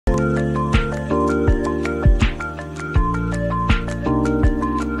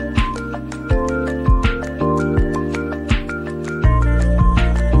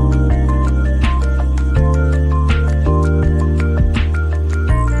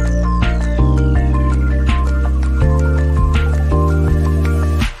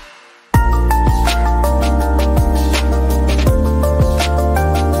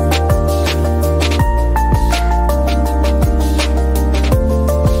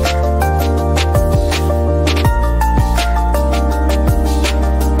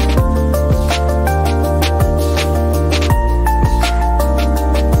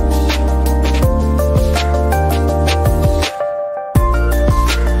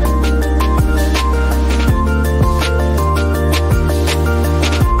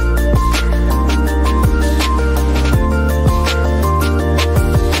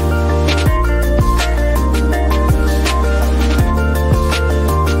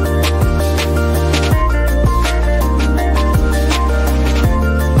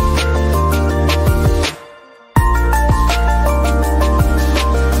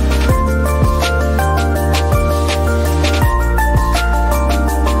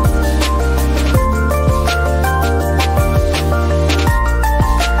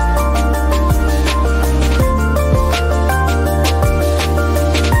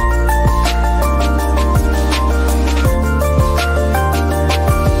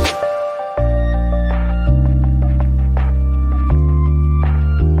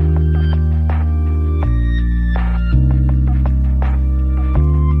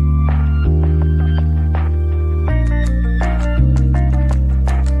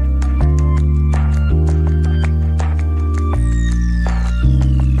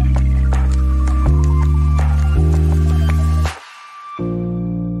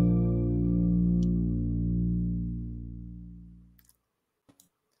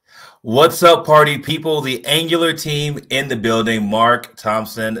What's up, party people? The Angular team in the building. Mark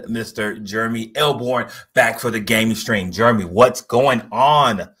Thompson, Mr. Jeremy Elbourn, back for the gaming stream. Jeremy, what's going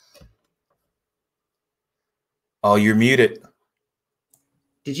on? Oh, you're muted.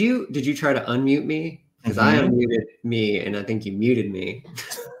 Did you try to unmute me? Because I unmuted me, and I think you muted me.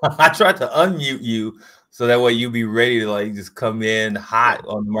 I tried to unmute you so that way you'd be ready to just come in hot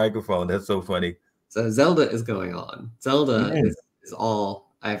on the microphone. That's so funny. So Zelda is going on. Zelda is all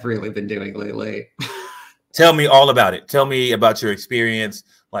I've really been doing lately. Tell me all about it. Tell me about your experience.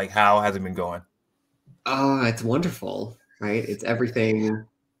 Like, how has it been going? Oh, it's wonderful, right? It's everything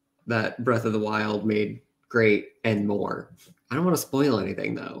that Breath of the Wild made great and more. I don't want to spoil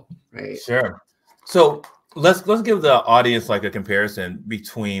anything though, right? Sure. So let's give the audience like a comparison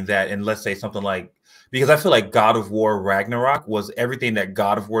between that and let's say something like, because I feel like God of War Ragnarok was everything that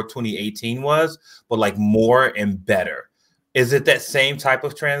God of War 2018 was, but like more and better. Is it that same type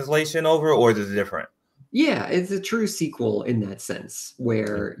of translation over, or is it different? Yeah, it's a true sequel in that sense,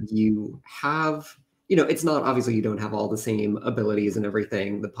 where you have, it's not, obviously you don't have all the same abilities and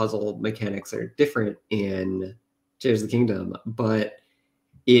everything. The puzzle mechanics are different in Tears of the Kingdom, but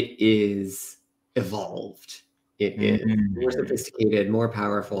it is evolved. It is more sophisticated, more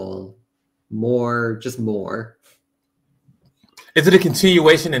powerful, just more. Is it a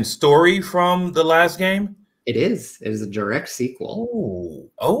continuation in story from the last game? It is. It is a direct sequel.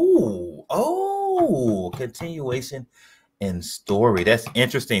 Continuation in story. That's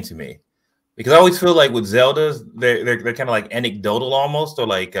interesting to me, because I always feel like with Zeldas, they're kind of like anecdotal almost, or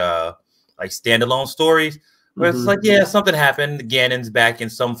like standalone stories, where it's like, yeah, something happened, Ganon's back in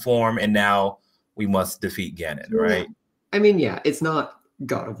some form, and now we must defeat Ganon, right? I mean, yeah, it's not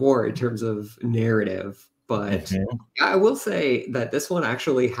God of War in terms of narrative, but I will say that this one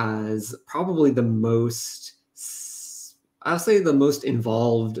actually has probably the most, I'll say the most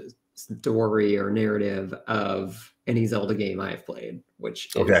involved story or narrative of any Zelda game I've played,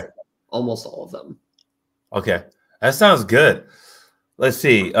 which is almost all of them. Okay, that sounds good. Let's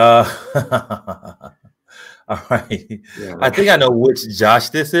see. All right. Yeah, I think I know which Josh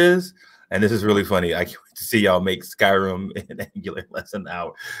this is. And this is really funny. I can't wait to see y'all make Skyrim in Angular in less than an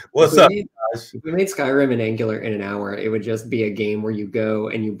hour. What's up, Josh? If we made Skyrim in Angular in an hour, it would just be a game where you go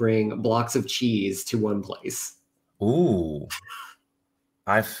and you bring blocks of cheese to one place. Ooh.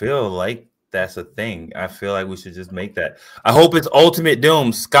 I feel like that's a thing. I feel like we should just make that. I hope it's Ultimate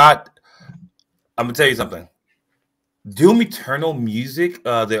Doom. Scott, I'm going to tell you something. Doom Eternal music,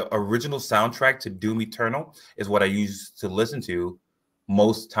 the original soundtrack to Doom Eternal, is what I use to listen to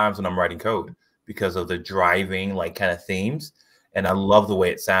most times when I'm writing code, because of the driving kind of themes, and I love the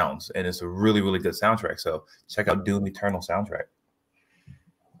way it sounds, and it's a really, really good soundtrack. So check out Doom Eternal soundtrack.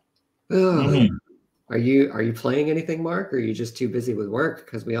 Are you playing anything, Mark, or are you just too busy with work?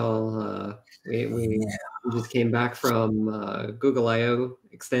 Because we all we just came back from Google I/O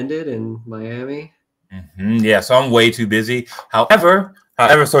Extended in Miami. Yeah, so I'm way too busy. However,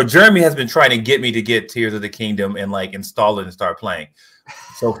 so Jeremy has been trying to get me to get Tears of the Kingdom and install it and start playing.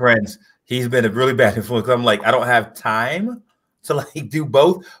 So friends, he's been a really bad influence. I'm like, I don't have time to do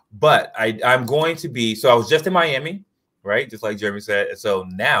both, but I'm going to be. So I was just in Miami, right? Just like Jeremy said. So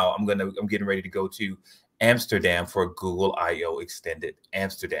now I'm getting ready to go to Amsterdam for Google I/O Extended.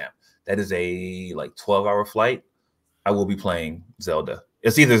 Amsterdam. That is a 12-hour flight. I will be playing Zelda.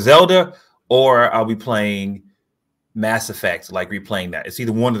 It's either Zelda or I'll be playing Mass Effect, replaying that. It's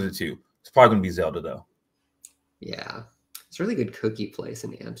either one of the two. It's probably gonna be Zelda though. Yeah. It's a really good cookie place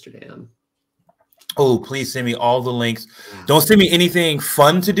in Amsterdam. Oh, please send me all the links. Yeah. Don't send me anything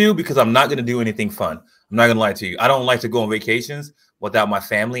fun to do, because I'm not going to do anything fun. I'm not going to lie to you. I don't like to go on vacations without my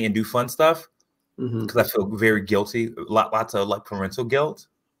family and do fun stuff, because I feel very guilty. Lots of parental guilt.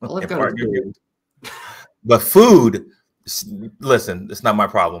 All I've got is food. But food, listen, it's not my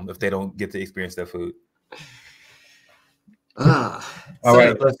problem if they don't get to experience their food. All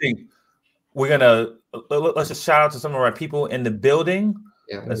right, let's see. Let's just shout out to some of our people in the building.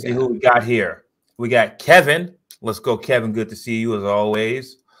 Yeah, let's see who we got here. We got Kevin. Let's go, Kevin. Good to see you as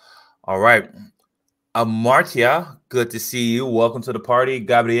always. All right. Amartya, good to see you. Welcome to the party.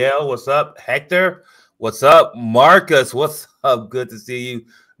 Gabrielle, what's up? Hector, what's up? Marcus, what's up? Good to see you.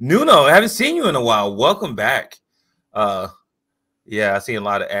 Nuno, I haven't seen you in a while. Welcome back. Yeah, I see a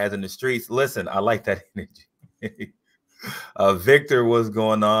lot of ads in the streets. Listen, I like that energy. Victor, what's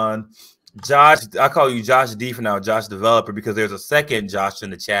going on? Josh, I call you Josh D for now, Josh Developer, because there's a second Josh in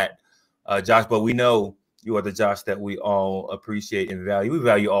the chat. Josh, but we know you are the Josh that we all appreciate and value. We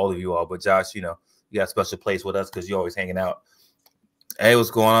value all of you all, but Josh, you got a special place with us because you're always hanging out. Hey,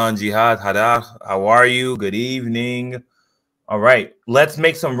 what's going on, Jihad? Hada, how are you? Good evening. All right, let's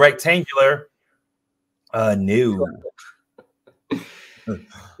make some rectangular new.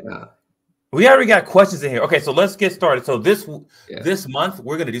 Yeah. We already got questions in here. Okay, so let's get started. So this month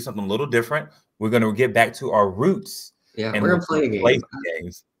we're gonna do something a little different. We're gonna get back to our roots. Yeah, and we're gonna play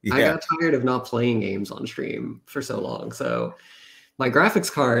games. Yeah. I got tired of not playing games on stream for so long. So my graphics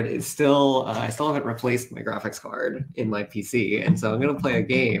card is still I still haven't replaced my graphics card in my PC, and so I'm gonna play a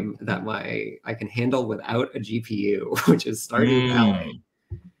game that I can handle without a GPU, which is Stardew Valley,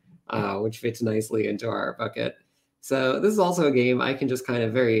 which fits nicely into our bucket. So this is also a game I can just kind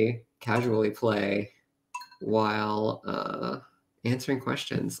of very casually play while answering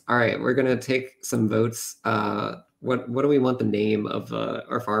questions. All right, we're gonna take some votes. What do we want the name of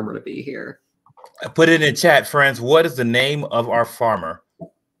our farmer to be here? Put it in chat, friends. What is the name of our farmer?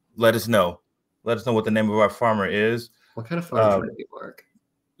 Let us know. Let us know what the name of our farmer is. What kind of farmer should it be, Mark?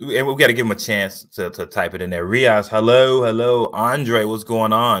 And we've got to give him a chance to type it in there. Riaz, hello. Andre, what's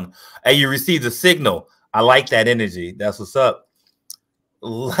going on? Hey, you received a signal. I like that energy. That's what's up.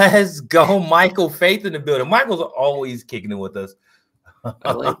 Let's go, Michael. Faith in the building. Michael's always kicking it with us.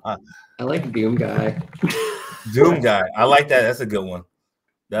 I like Doom Guy. Doom Guy. I like that. That's a good one.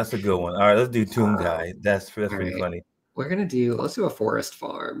 That's a good one. All right, let's do Doom Guy. That's pretty funny. Let's do a forest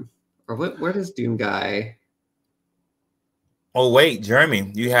farm. Or where does Doom Guy? Oh wait, Jeremy,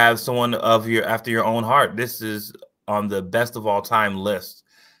 you have someone after your own heart. This is on the best of all time list.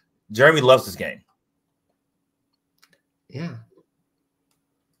 Jeremy loves this game. Yeah.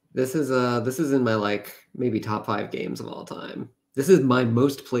 This is in my maybe top 5 games of all time. This is my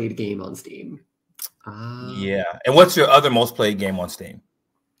most played game on Steam. Yeah. And what's your other most played game on Steam?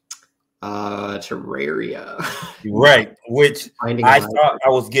 Terraria. Right. Which I thought I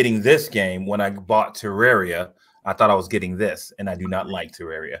was getting this game when I bought Terraria. I thought I was getting this, and I do not like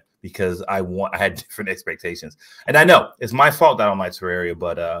Terraria because I had different expectations. And I know it's my fault that I don't like Terraria,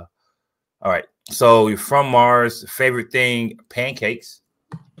 but all right. So you're from Mars. Favorite thing, pancakes.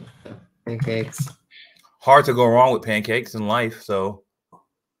 Pancakes. Hard to go wrong with pancakes in life. So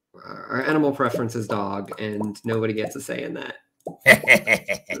our animal preference is dog, and nobody gets a say in that.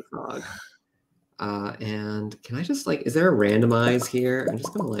 Dog. And can I just is there a randomize here? I'm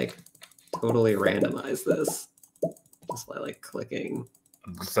just gonna totally randomize this just by clicking.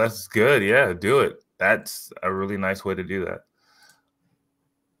 That's good. Yeah, do it. That's a really nice way to do that.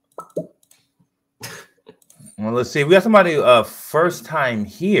 Well, let's see. We got somebody first time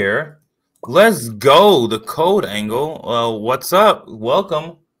here. Let's go. The code angle. What's up?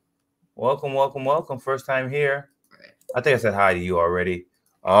 Welcome. First time here. I think I said hi to you already.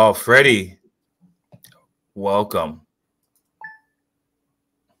 Oh, Freddie. Welcome.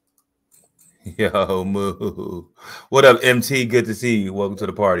 Yo, Moo. What up, MT? Good to see you. Welcome to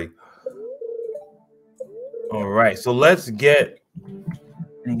the party. All right, so let's get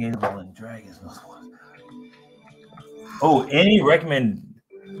any games involving dragons. Oh, any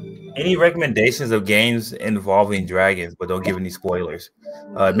recommendations of games involving dragons, but don't give any spoilers.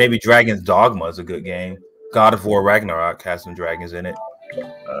 Maybe Dragon's Dogma is a good game. God of War Ragnarok has some dragons in it.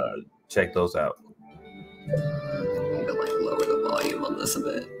 Check those out. I need to lower the volume on this a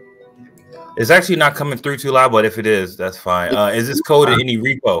bit. It's actually not coming through too loud, but if it is, that's fine. Is this code in any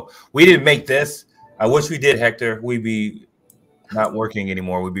repo? We didn't make this. I wish we did, Hector. We'd be not working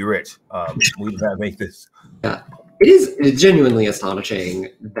anymore. We'd be rich. We did not make this. Yeah. It is genuinely astonishing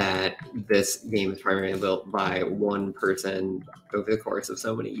that this game is primarily built by one person over the course of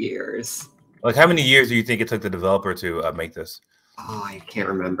so many years. How many years do you think it took the developer to make this? Oh, I can't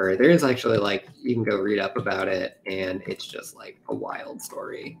remember. There is actually you can go read up about it, and it's just a wild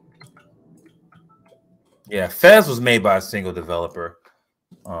story. Yeah, Fez was made by a single developer.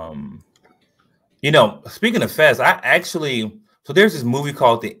 Speaking of Fez, so there's this movie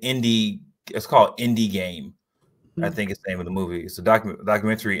called it's called Indie Game. I think it's the name of the movie. It's a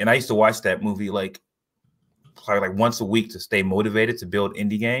documentary, and I used to watch that movie probably once a week to stay motivated to build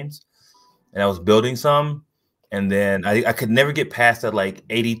indie games. And I was building some, and then I could never get past that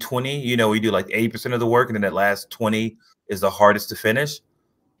 80-20. We do 80% of the work, and then that last 20 is the hardest to finish.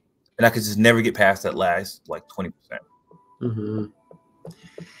 And I could just never get past that last 20%. Mm-hmm.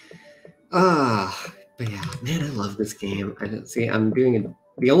 But yeah, man, I love this game. I'm doing it.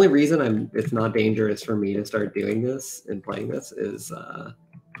 The only reason it's not dangerous for me to start doing this and playing this is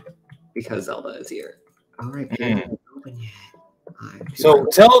because Zelda is here. All right, open yet. So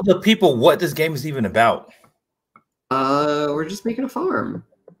tell the people what this game is even about. We're just making a farm.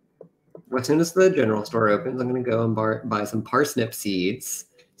 As soon as the general store opens, I'm going to go and buy some parsnip seeds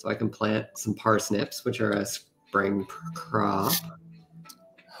so I can plant some parsnips, which are a spring crop.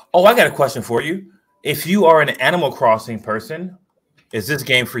 Oh, I got a question for you. if you are an Animal Crossing person, is this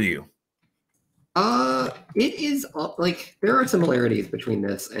game for you? It is like there are similarities between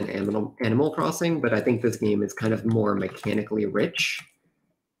this and Animal Crossing, but I think this game is kind of more mechanically rich.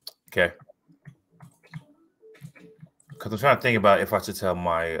 Okay. Because I'm trying to think about if I should tell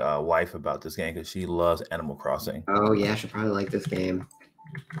my wife about this game because she loves Animal Crossing. Oh yeah, she'll probably like this game.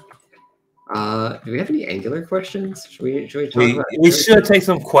 Do we have any Angular questions? Should we talk about we should take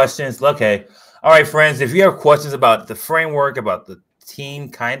some questions. Okay. All right, friends. If you have questions about the framework, about the team,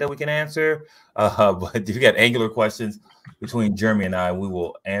 kind of, we can answer. But if you got Angular questions between Jeremy and I, we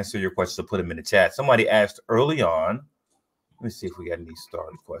will answer your questions or put them in the chat. Somebody asked early on. Let me see if we got any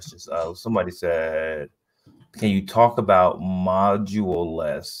started questions. Somebody said, can you talk about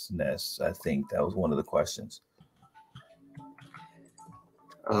modulelessness? I think that was one of the questions.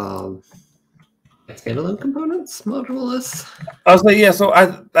 Standalone components, moduleless. I was like, yeah. So I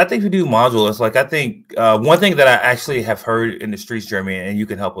think we do moduleless. Like, I think one thing that I actually have heard in the streets, Jeremy, and you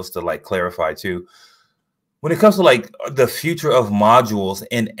can help us to like clarify too. When it comes to like the future of modules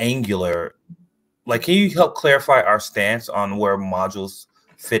in Angular, like, can you help clarify our stance on where modules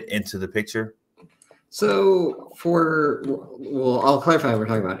fit into the picture? So I'll clarify. We're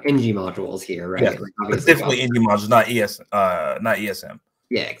talking about NG modules here, right? Yeah, like specifically NG modules, not ESM.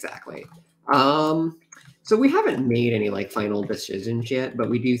 Yeah, exactly. So we haven't made any like final decisions yet, but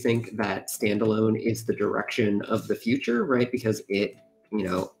we do think that standalone is the direction of the future, right? Because it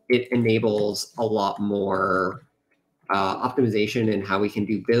enables a lot more optimization in how we can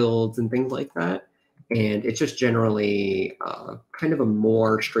do builds and things like that. And it's just generally kind of a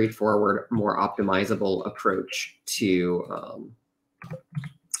more straightforward, more optimizable approach to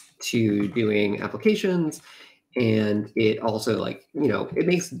doing applications. And it also it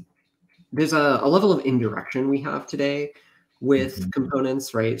makes, there's a level of indirection we have today with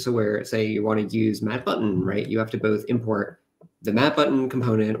components, right? So where, say, you want to use mat button, right? You have to both import the mat button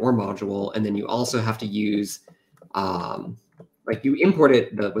component or module, and then you also have to use you import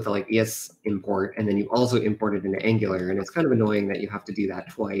it with a ES import, and then you also import it into Angular, and it's kind of annoying that you have to do that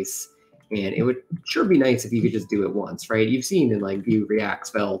twice. And it would sure be nice if you could just do it once, right? You've seen in Vue, React,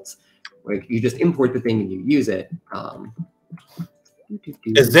 Svelte, you just import the thing and you use it.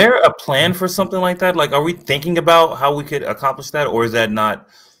 Is there a plan for something like that? Like, are we thinking about how we could accomplish that, or is that not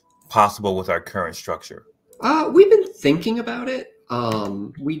possible with our current structure? We've been thinking about it.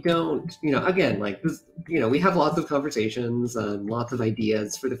 We don't, again, we have lots of conversations and lots of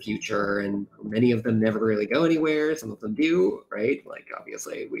ideas for the future, and many of them never really go anywhere. Some of them do, right? Like,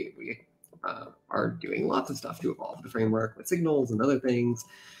 obviously, we are doing lots of stuff to evolve the framework with signals and other things.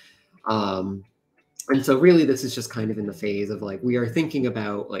 And so really, this is just kind of in the phase of we are thinking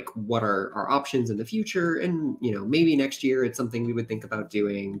about what are our options in the future, and maybe next year it's something we would think about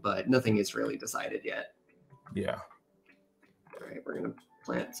doing, but nothing is really decided yet. Yeah. All right, we're gonna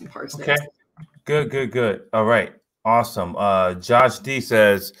plant some parsnips. Okay. Good. All right. Awesome. Josh D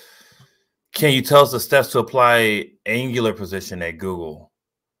says, can you tell us the steps to apply Angular position at Google?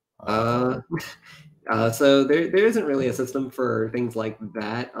 So there isn't really a system for things like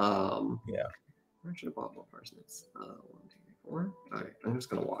that. Yeah. I should have bought more parsnips. 1, 2, 3, 4. All right, I'm just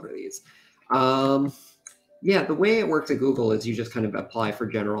gonna water these. Yeah, the way it works at Google is you just kind of apply for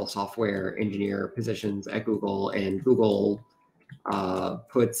general software engineer positions at Google, and Google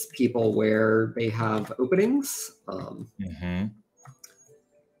puts people where they have openings.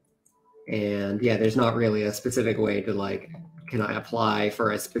 And yeah, there's not really a specific way to can I apply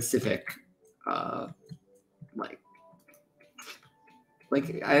for a specific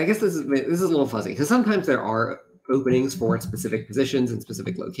I guess this is a little fuzzy, because sometimes there are openings for specific positions in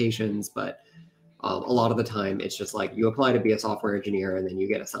specific locations, but a lot of the time it's just you apply to be a software engineer and then you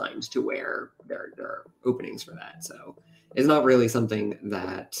get assigned to where there are openings for that. So it's not really something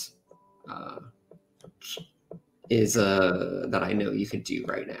that is that I know you could do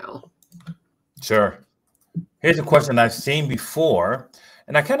right now. Sure. Here's a question I've seen before,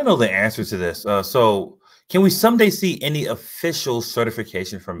 and I kind of know the answer to this. So can we someday see any official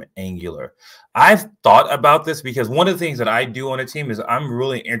certification from Angular? I've thought about this because one of the things that I do on a team is I'm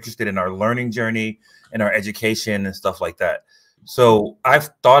really interested in our learning journey and our education and stuff like that. So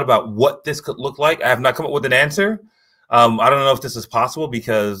I've thought about what this could look like. I have not come up with an answer. I don't know if this is possible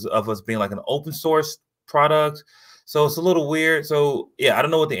because of us being an open source product. So it's a little weird. So yeah, I don't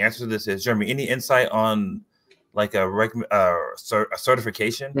know what the answer to this is. Jeremy, any insight on a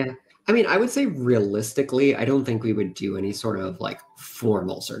certification? Yeah. I mean, I would say realistically, I don't think we would do any sort of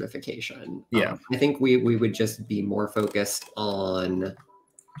formal certification. Yeah. I think we would just be more focused on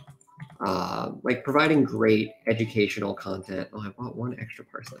providing great educational content. Oh, I bought 1 extra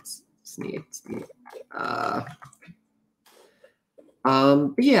parsnips. It's neat. It's neat.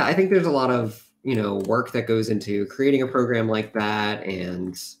 But yeah, I think there's a lot of, you know, work that goes into creating a program like that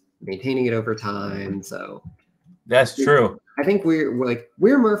and maintaining it over time. So that's true. I think we're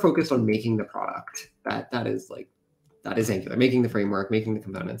more focused on making the product. That is Angular, making the framework, making the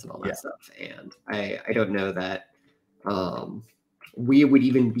components and all that stuff. And I don't know that we would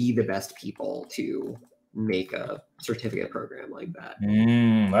even be the best people to make a certificate program like that.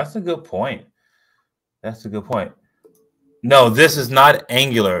 That's a good point. That's a good point. No, this is not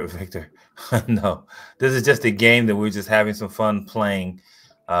Angular, Victor. No, this is just a game that we're just having some fun playing.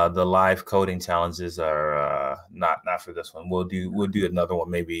 The live coding challenges are not for this one. We'll do another one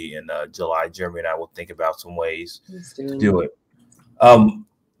maybe in July. Jeremy and I will think about some ways to do it.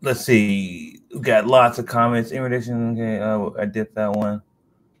 Let's see. We got lots of comments. Invitation. Okay, I did that one.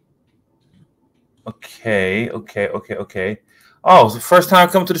 Okay. Oh, it's the first time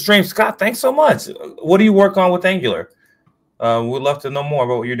coming to the stream, Scott. Thanks so much. What do you work on with Angular? We'd love to know more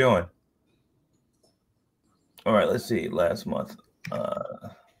about what you're doing. All right, let's see. Last month.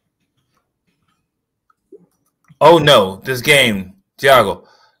 Oh no, this game, Thiago,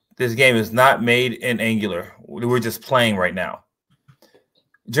 this game is not made in Angular. We're just playing right now.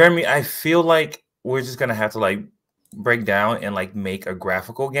 Jeremy, I feel like we're just gonna have to like break down and like make a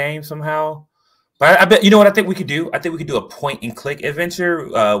graphical game somehow. But I bet, you know what I think we could do? I think we could do a point and click adventure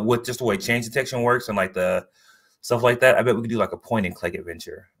with just the way change detection works and like the stuff like that. I bet we could do like a point and click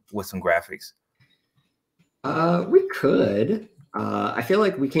adventure with some graphics. We could. I feel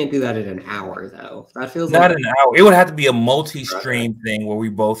like we can't do that in an hour though. That feels not like an hour. It would have to be a multi-stream thing where we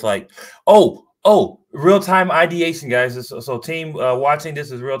both like, real-time ideation, guys. So team watching this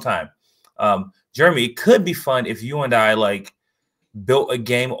is real time. Jeremy, it could be fun if you and I like built a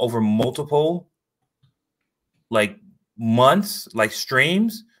game over multiple like months, like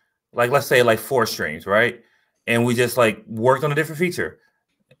streams, like let's say like 4 streams, right? And we just like worked on a different feature,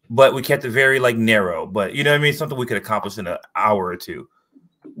 but we kept it very like narrow. But you know what I mean? Something we could accomplish in an hour or two.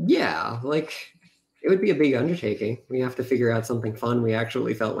 Yeah, like it would be a big undertaking. We have to figure out something fun we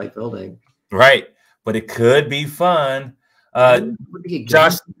actually felt like building. Right, but it could be fun. It would be a game,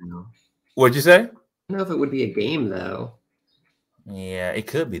 Josh, though. What'd you say? I don't know if it would be a game though. Yeah, it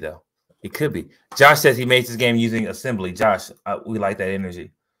could be though. It could be. Josh says he made this game using assembly. Josh, we like that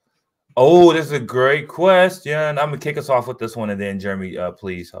energy. Oh, this is a great question. I'm gonna kick us off with this one, and then Jeremy,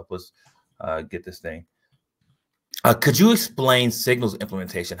 please help us get this thing. Could you explain Signal's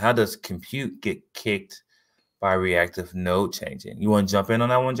implementation? How does compute get kicked by reactive node changing? You want to jump in on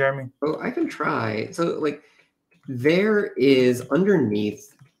that one, Jeremy? Oh, I can try. So, like, there is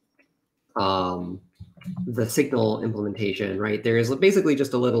underneath the Signal implementation, right? There is basically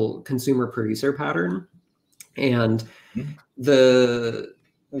just a little consumer producer pattern, and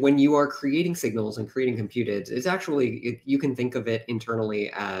when you are creating signals and creating computeds, it's actually, you can think of it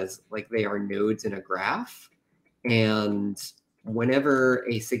internally as like they are nodes in a graph. And whenever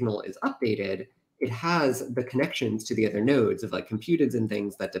a signal is updated, it has the connections to the other nodes of like computeds and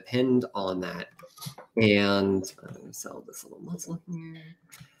things that depend on that. And I'm going to sell this little muzzle here.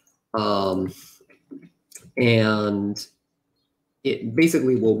 And it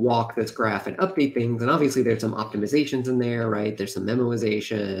basically will walk this graph and update things. And obviously there's some optimizations in there, right? There's some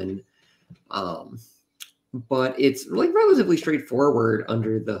memoization. But it's like relatively straightforward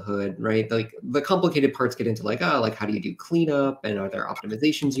under the hood, right? Like the complicated parts get into like, how do you do cleanup? And are there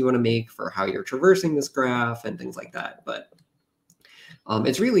optimizations you want to make for how you're traversing this graph and things like that? But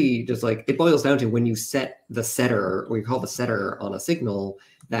it's really just like, it boils down to when you set the setter, or you call the setter on a signal,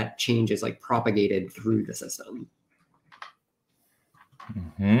 that change is like propagated through the system.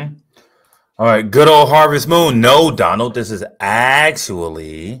 All right, good old Harvest Moon. No, Donald, this is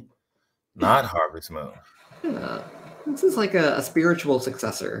actually not Harvest Moon. Yeah, this is like a spiritual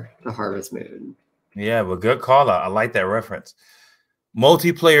successor to Harvest Moon. Yeah, but good call out. I like that reference.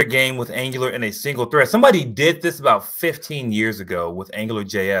 Multiplayer game with Angular in a single thread. Somebody did this about 15 years ago with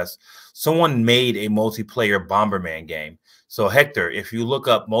AngularJS. Someone made a multiplayer Bomberman game. So Hector, if you look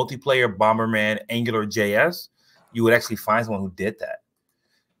up multiplayer Bomberman AngularJS, you would actually find someone who did that.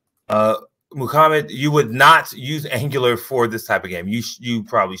 Muhammad, you would not use Angular for this type of game. You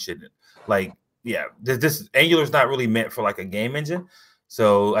probably shouldn't. Like, yeah, this Angular is not really meant for like a game engine.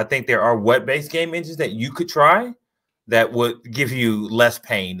 So I think there are web-based game engines that you could try that would give you less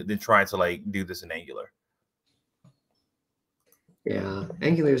pain than trying to like do this in Angular. Yeah,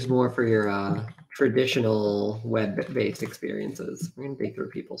 Angular is more for your traditional web-based experiences. We're gonna dig through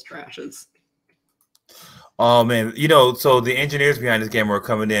people's trashes. Oh man, you know, so the engineers behind this game are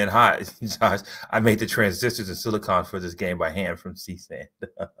coming in hot. Josh, I made the transistors and silicon for this game by hand from CSAN.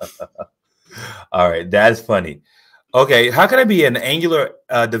 All right, that's funny. Okay, how can I be an Angular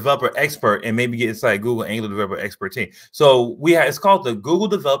developer expert and maybe get inside Google Angular developer expert team? So it's called the Google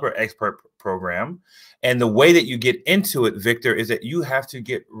Developer Expert Program, and the way that you get into it, Victor, is that you have to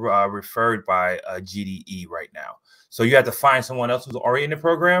get referred by a GDE right now. So you have to find someone else who's already in the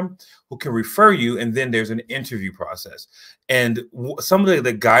program who can refer you, and then there's an interview process. And some of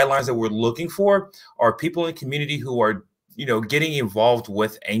the guidelines that we're looking for are people in the community who are, you know, getting involved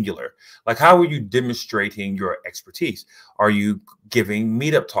with Angular. Like, how are you demonstrating your expertise? Are you giving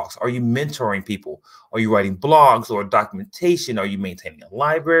meetup talks? Are you mentoring people? Are you writing blogs or documentation? Are you maintaining a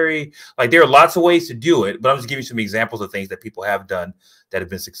library? Like, there are lots of ways to do it, but I'm just giving you some examples of things that people have done that have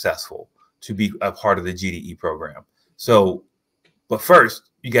been successful to be a part of the GDE program. So, but first,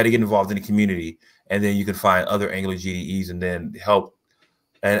 you got to get involved in the community, and then you can find other Angular GDEs and then help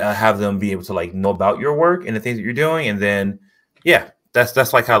and have them be able to like know about your work and the things that you're doing. And then, yeah,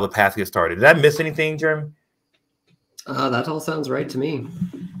 that's like how the path gets started. Did I miss anything, Jeremy? That all sounds right to me.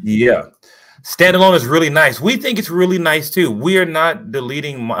 Yeah. Standalone is really nice. We think it's really nice too. We are not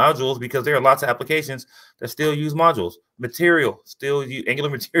deleting modules because there are lots of applications that still use modules. Angular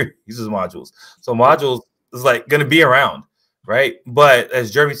Material uses modules. So modules is like going to be around, right? But as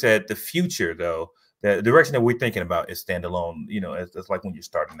Jeremy said, the future though, the direction that we're thinking about is standalone. You know, it's like when you're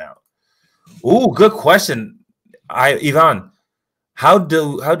starting out. Ooh, good question. Ivan, how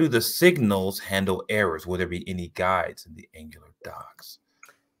do the signals handle errors? Will there be any guides in the Angular docs?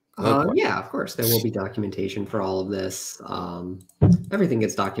 Yeah, of course. There will be documentation for all of this. Everything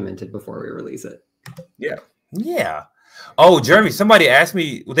gets documented before we release it. Yeah. Yeah. Oh, Jeremy, somebody asked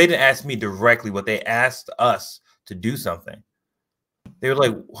me, well, they didn't ask me directly, but they asked us to do something. They were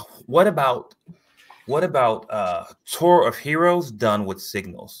like, what about Tour of Heroes done with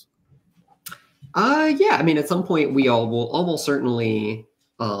signals? Yeah, I mean, at some point we all will almost certainly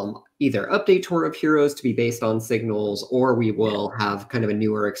either update Tour of Heroes to be based on signals, or we will have kind of a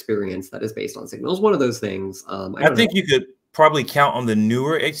newer experience that is based on signals. One of those things. I think you could probably count on the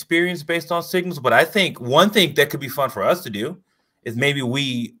newer experience based on signals, but I think one thing that could be fun for us to do is maybe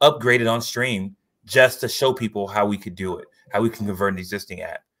we upgrade it on stream just to show people how we could do it, how we can convert an existing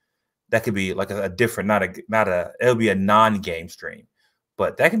app. That could be like a different, it'll be a non-game stream,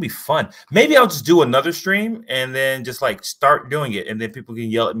 but that can be fun. Maybe I'll just do another stream and then just like start doing it, and then people can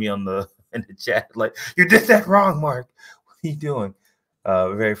yell at me in the chat like, "You did that wrong, Mark. What are you doing?"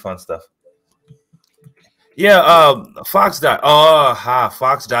 Very fun stuff. Yeah, Fox Die.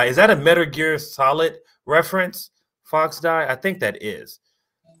 Fox Die. Is that a Metal Gear Solid reference? Fox Die? I think that is.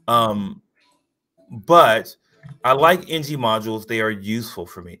 But I like NG modules. They are useful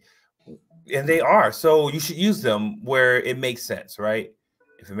for me. And they are. So you should use them where it makes sense, right?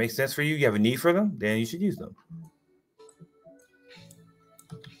 If it makes sense for you, you have a need for them, then you should use them.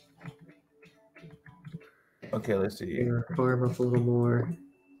 Okay, let's see. Farm up a little more.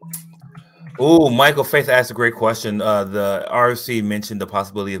 Oh, Michael Faith asked a great question. The RFC mentioned the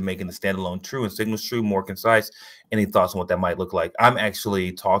possibility of making the standalone true and signals true more concise. Any thoughts on what that might look like? I'm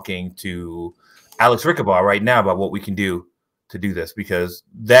actually talking to Alex Rickabaugh right now about what we can do to do this, because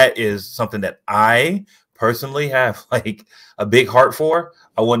that is something that I personally have like a big heart for.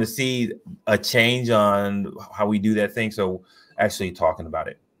 I want to see a change on how we do that thing. So actually talking about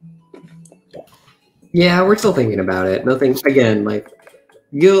it. Yeah, we're still thinking about it. Nothing, again, like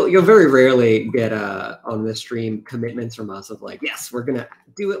you'll very rarely get on this stream commitments from us of like, yes, we're gonna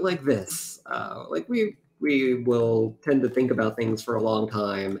do it like this. Like we will tend to think about things for a long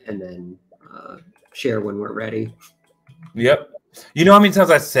time and then share when we're ready. Yep. You know how many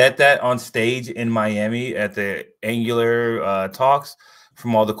times I said that on stage in Miami at the Angular talks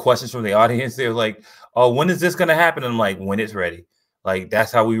from all the questions from the audience? They were like, "Oh, when is this going to happen?" And I'm like, "When it's ready." Like,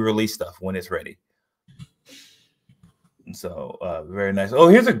 that's how we release stuff, when it's ready. And so very nice. Oh,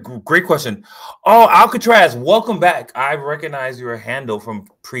 here's a great question. Oh, Alcatraz, welcome back. I recognize your handle from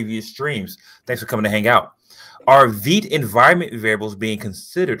previous streams. Thanks for coming to hang out. Are Vite environment variables being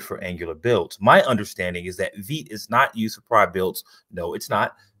considered for Angular builds? My understanding is that Vite is not used for prod builds. No, it's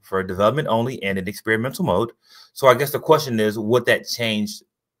not. For development only and in experimental mode. So I guess the question is, would that change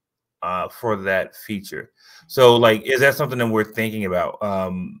for that feature? So, like, is that something that we're thinking about?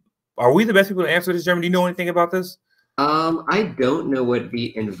 Are we the best people to answer this, Jeremy? Do you know anything about this? I don't know what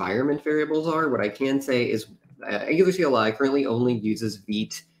Vite environment variables are. What I can say is Angular CLI currently only uses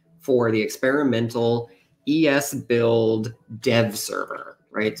Vite for the experimental ES build dev server,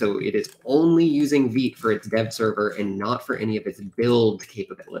 right? So it is only using Vite for its dev server and not for any of its build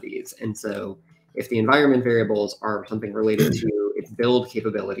capabilities. And so If the environment variables are something related to its build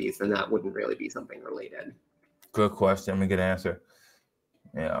capabilities, then that wouldn't really be something related. Good question. Let me get an answer.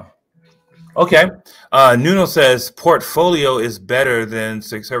 Yeah. Okay. Nuno says portfolio is better than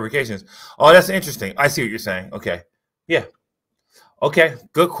certifications. Oh, that's interesting. I see what you're saying. Okay. Yeah. Okay.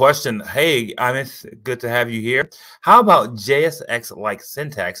 Good question. Hey, it's good to have you here. How about JSX-like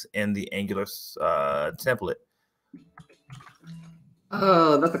syntax in the Angular template?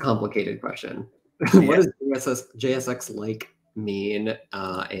 That's a complicated question. Yeah. What does JSX-like mean?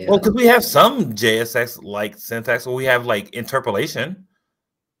 Well, because we have some JSX-like syntax where we have like interpolation.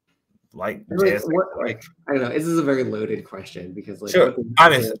 Like, I don't know. This is a very loaded question because, like, sure.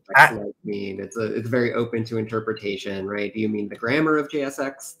 What does JSX mean? It's very open to interpretation, right? Do you mean the grammar of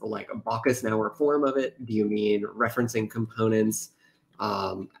JSX, like a Bacchus-Nauer form of it? Do you mean referencing components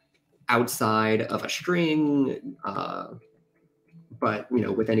outside of a string, but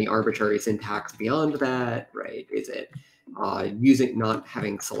with any arbitrary syntax beyond that, right? Is it not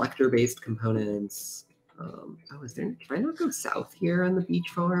having selector-based components? Can I not go south here on the beach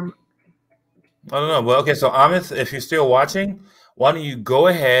farm? I don't know. Well, okay. So Amit, if you're still watching, why don't you go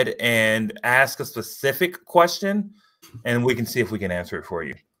ahead and ask a specific question, and we can see if we can answer it for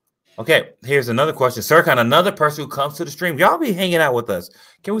you. Okay. Here's another question. Serkan, another person who comes to the stream. Y'all be hanging out with us.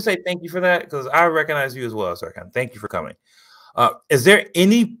 Can we say thank you for that? Because I recognize you as well, Serkan. Thank you for coming. Is there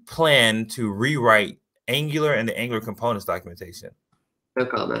any plan to rewrite Angular and the Angular components documentation? No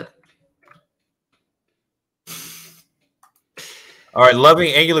comment. All right,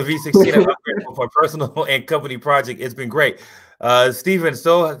 loving Angular v16 for personal and company project. It's been great. Stephen,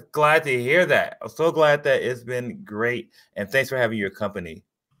 so glad to hear that. I'm so glad that it's been great. And thanks for having your company,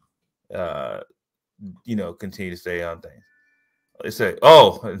 continue to stay on things. They say,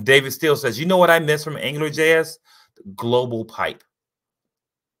 oh, David Steele says, you know what I miss from AngularJS? The global pipe.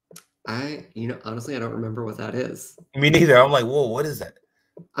 Honestly, I don't remember what that is. Me neither. I'm like, whoa, what is that?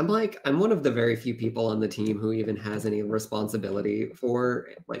 I'm one of the very few people on the team who even has any responsibility for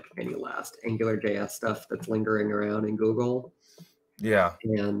like any last AngularJS stuff that's lingering around in Google. Yeah.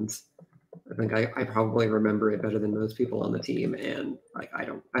 And I think I probably remember it better than most people on the team. And like, I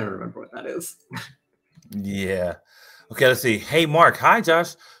don't remember what that is. Yeah. Okay, let's see. Hey, Mark. Hi,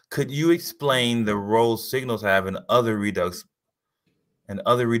 Josh. Could you explain the roles signals have in other Redux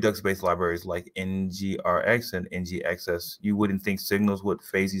based libraries like NGRX and NGXS? You wouldn't think signals would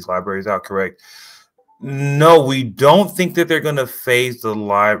phase these libraries out, correct? No, we don't think that they're going to phase the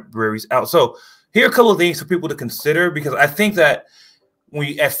libraries out. So here are a couple of things for people to consider, because I think that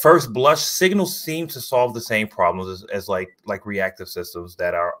at first blush, signals seem to solve the same problems as like reactive systems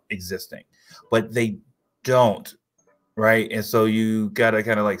that are existing, but they don't, right? And so you got to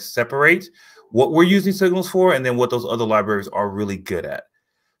kind of like separate what we're using signals for and then what those other libraries are really good at.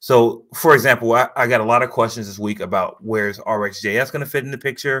 So, for example, I got a lot of questions this week about where's RxJS going to fit in the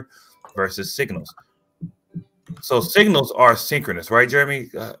picture versus signals. So signals are synchronous, right, Jeremy?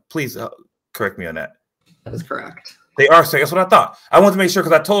 Please correct me on that. That is correct. They are synchronous. That's what I thought. I wanted to make sure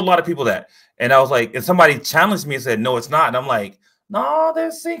because I told a lot of people that. And I was like, and somebody challenged me and said, no, it's not. And I'm like, no,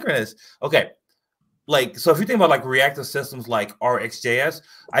 they're synchronous. Okay. Like, so if you think about like reactive systems like RxJS,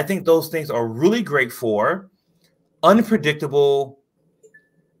 I think those things are really great for unpredictable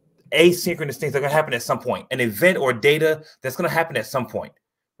asynchronous things that are going to happen at some point, an event or data that's going to happen at some point,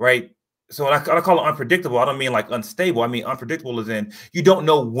 right? So when I call it unpredictable, I don't mean like unstable. I mean unpredictable as in you don't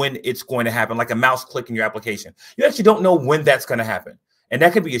know when it's going to happen, like a mouse click in your application. You actually don't know when that's going to happen. And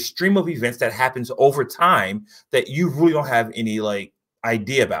that could be a stream of events that happens over time that you really don't have any like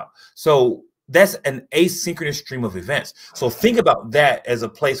idea about. So that's an asynchronous stream of events. So think about that as a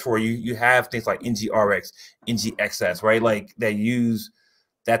place where you have things like NGRX, NGXS, right? Like that use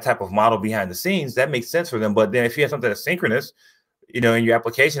that type of model behind the scenes. That makes sense for them. But then if you have something that's synchronous, in your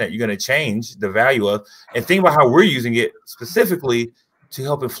application that you're going to change the value of, and think about how we're using it specifically to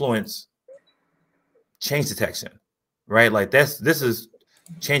help influence change detection, right? Like this is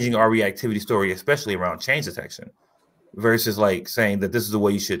changing our reactivity story, especially around change detection, versus like saying that this is the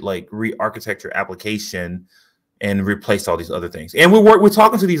way you should like re-architect your application and replace all these other things. And we're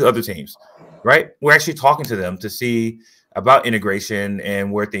talking to these other teams, right? We're actually talking to them to see about integration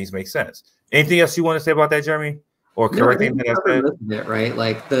and where things make sense. Anything else you want to say about that, Jeremy? Or correcting that, right?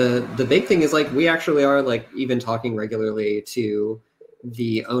 Like the big thing is like we actually are like even talking regularly to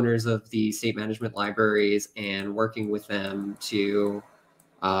the owners of the state management libraries and working with them to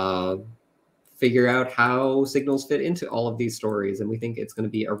figure out how signals fit into all of these stories. And we think it's going to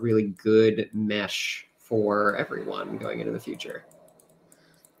be a really good mesh for everyone going into the future.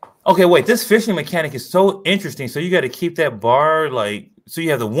 Okay, wait, this fishing mechanic is so interesting. So you got to keep that bar like so you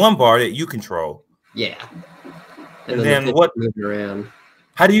have the one bar that you control. Yeah. And then what? Moving around.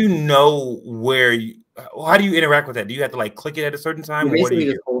 How do you know where you? How do you interact with that? Do you have to like click it at a certain time? You're basically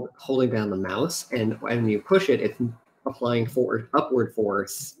just holding down the mouse, and when you push it, it's applying upward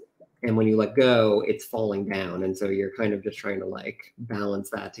force, and when you let go, it's falling down, and so you're kind of just trying to like balance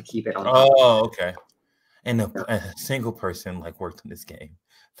that to keep it on. Oh, okay. And a single person like worked in this game.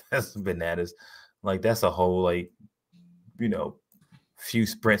 That's bananas. Like that's a whole like, you know, few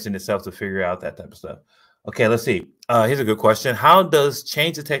sprints in itself to figure out that type of stuff. Okay, let's see. Here's a good question. How does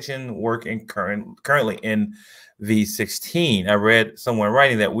change detection work in currently in V16? I read someone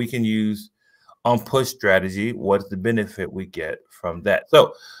writing that we can use on push strategy. What's the benefit we get from that?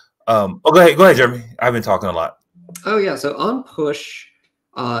 So, go ahead, Jeremy. I've been talking a lot. Oh yeah. So on push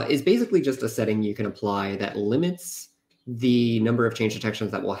is basically just a setting you can apply that limits the number of change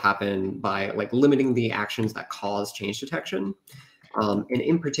detections that will happen by like limiting the actions that cause change detection. And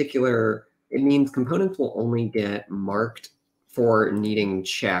in particular, it means components will only get marked for needing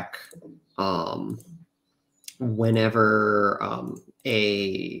check whenever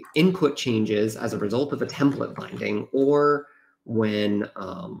a input changes as a result of a template binding, or when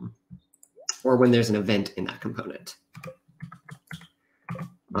there's an event in that component.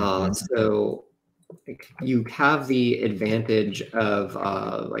 So like, you have the advantage of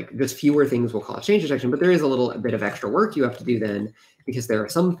like just fewer things will cause change detection, but there is a little bit of extra work you have to do then, because there are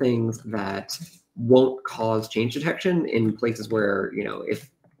some things that won't cause change detection in places where, you know,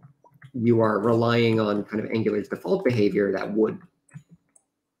 if you are relying on kind of Angular's default behavior, that would.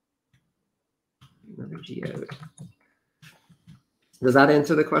 Another geode. Does that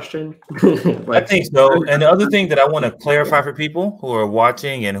answer the question? I think so. And the other thing that I want to clarify for people who are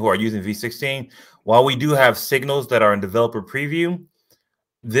watching and who are using V16, while we do have signals that are in developer preview,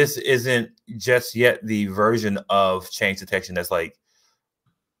 this isn't just yet the version of change detection that's like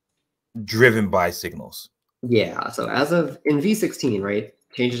driven by signals. Yeah. So as of in V16, right,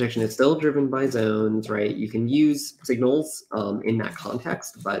 change detection is still driven by zones, right? You can use signals in that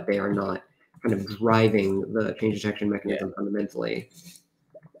context, but they are not kind of driving the change detection mechanism fundamentally.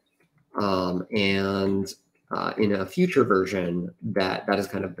 In a future version, that is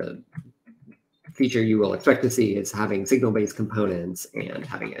kind of the feature you will expect to see, is having signal-based components and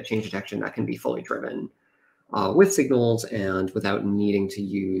having a change detection that can be fully driven with signals and without needing to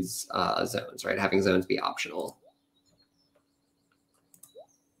use zones, right? Having zones be optional.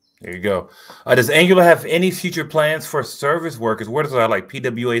 There you go. Does Angular have any future plans for service workers? What is our like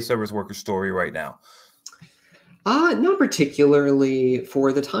PWA service worker story right now? Not particularly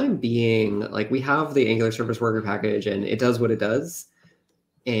for the time being. Like we have the Angular service worker package and it does what it does.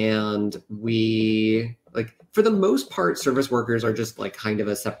 And we like, for the most part, service workers are just like kind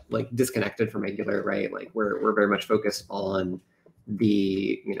of like disconnected from Angular, right? Like we're very much focused on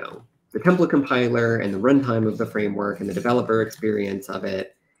the, you know, the template compiler and the runtime of the framework and the developer experience of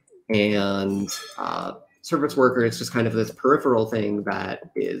it. And service worker is just kind of this peripheral thing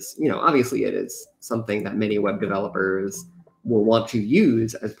that is, you know, obviously it is something that many web developers will want to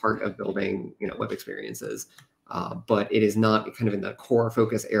use as part of building, you know, web experiences. But it is not kind of in the core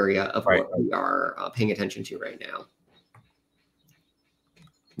focus area of what we are paying attention to right now.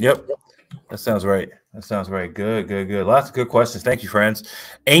 Yep. That sounds right. That sounds right. Good, good, good. Lots of good questions. Thank you, friends.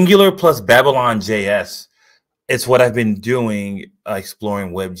 Angular plus Babylon JS. It's what I've been doing,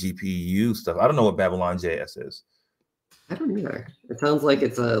 exploring web GPU stuff. I don't know what Babylon JS is. I don't either. It sounds like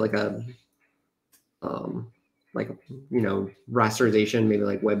it's like you know, rasterization, maybe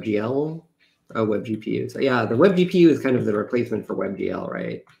like WebGL, web GPU. So yeah, the web GPU is kind of the replacement for WebGL,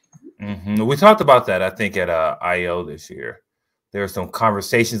 right? Mm-hmm. We talked about that, I think, at I/O this year. There are some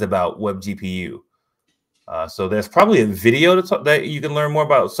conversations about web GPU. So there's probably a video that you can learn more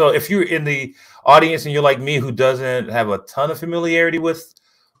about. So if you're in the audience and you're like me, who doesn't have a ton of familiarity with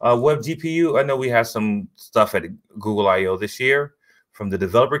web GPU, I know we have some stuff at Google I/O this year from the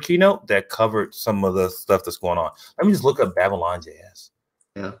developer keynote that covered some of the stuff that's going on. Let me just look up Babylon JS.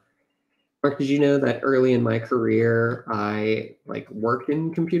 Yeah. Mark, did you know that early in my career, I like worked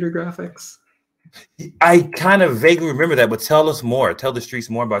in computer graphics? I kind of vaguely remember that, but tell us more. Tell the streets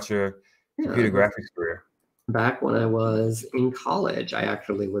more about your computer graphics career. Back when I was in college, I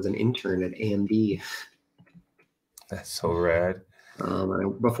actually was an intern at AMD. That's so rad.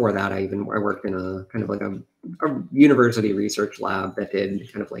 Before that, I worked in a kind of like a university research lab that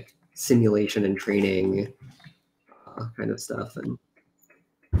did kind of like simulation and training kind of stuff, and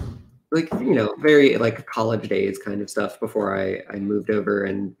like, you know, very like college days kind of stuff before I moved over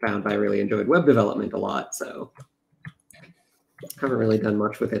and found I really enjoyed web development a lot. So haven't really done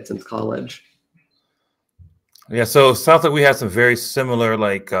much with it since college. Yeah, so it sounds like we have some very similar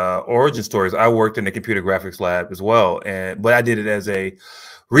like origin stories. I worked in the computer graphics lab as well, but I did it as a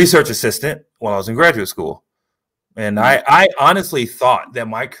research assistant while I was in graduate school. And I honestly thought that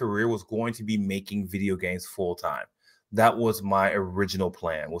my career was going to be making video games full time. That was my original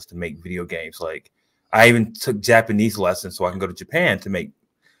plan, was to make video games. Like I even took Japanese lessons so I can go to Japan to make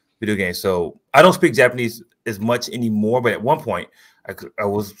video games. So I don't speak Japanese as much anymore, but at one point I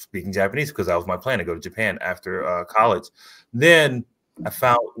was speaking Japanese because that was my plan to go to Japan after college. Then I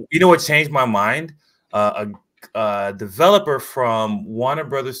found, you know what changed my mind? A developer from Warner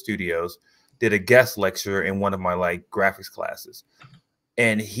Brothers Studios did a guest lecture in one of my like graphics classes,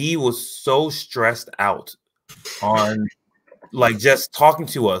 and he was so stressed out on like just talking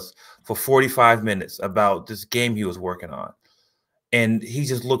to us for 45 minutes about this game he was working on. And he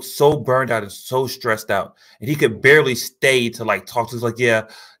just looked so burned out and so stressed out, and he could barely stay to like talk to us. Like, yeah,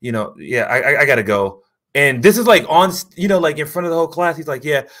 you know, yeah, I gotta go. And this is like on, you know, like in front of the whole class. He's like,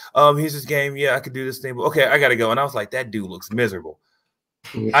 yeah, here's this game. Yeah, I could do this thing, but okay, I gotta go. And I was like, that dude looks miserable.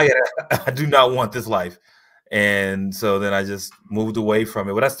 Yeah. I do not want this life. And so then I just moved away from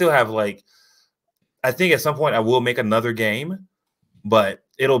it. But I still have like, I think at some point I will make another game, but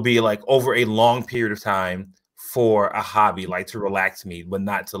it'll be like over a long period of time for a hobby, like to relax me, but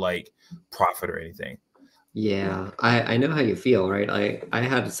not to like profit or anything. Yeah, I know how you feel, right? I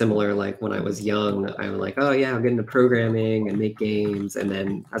had a similar, like when I was young, I was like, oh yeah, I'll get into programming and make games. And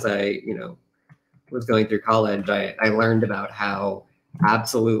then as I, you know, was going through college, I learned about how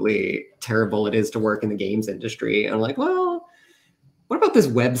absolutely terrible it is to work in the games industry. And I'm like, well, what about this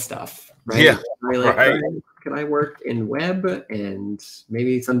web stuff? Right? Yeah. Right. Can I work in web and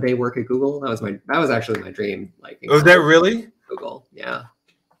maybe someday work at Google? That was actually my dream. Like, was that really Google? Yeah.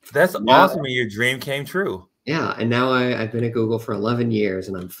 That's awesome. Your dream came true. Yeah. And now I've been at Google for 11 years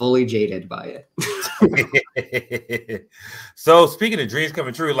and I'm fully jaded by it. So speaking of dreams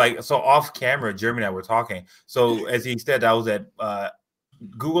coming true, like, so off camera, Jeremy and I were talking. So as he said, I was at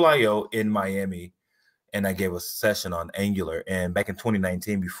Google I/O in Miami, and I gave a session on Angular. And back in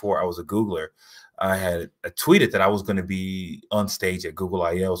 2019, before I was a Googler, I tweeted that I was going to be on stage at Google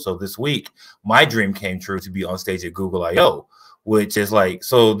I/O. So this week, my dream came true to be on stage at Google I/O, which is like,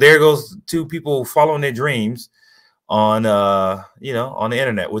 so there goes two people following their dreams on, you know, on the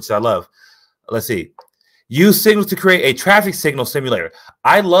internet, which I love. Let's see. Use signals to create a traffic signal simulator.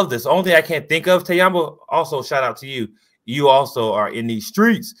 I love this. The only thing I can't think of, Tayamba, also shout out to you. You also are in these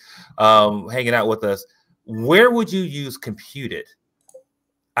streets, hanging out with us. Where would you use computed?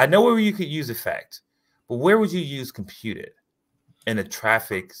 I know where you could use effect, but where would you use computed in a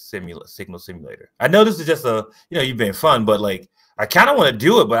traffic signal simulator? I know this is just a, you know, you've been fun, but like, I kind of want to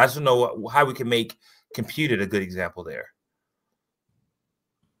do it, but I just don't know how we can make computed a good example there.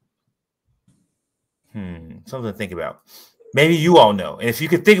 Something to think about. Maybe you all know. And if you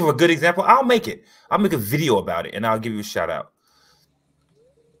could think of a good example, I'll make it. I'll make a video about it and I'll give you a shout out.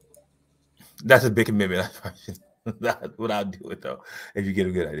 That's a big commitment. But I'll do it though. If you get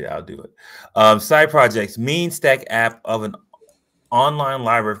a good idea, I'll do it. Side projects, mean stack app of an online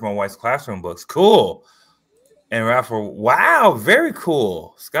library for my wife's classroom books. Cool. And Ralph, wow, very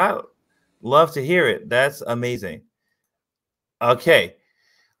cool. Scott, love to hear it. That's amazing. Okay.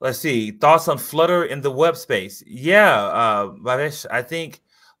 Let's see. Thoughts on Flutter in the web space? Yeah, Bhavesh, I think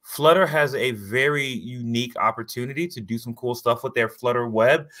Flutter has a very unique opportunity to do some cool stuff with their Flutter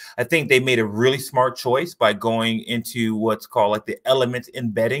web. I think they made a really smart choice by going into what's called like the element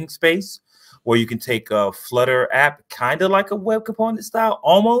embedding space, where you can take a Flutter app, kind of like a web component style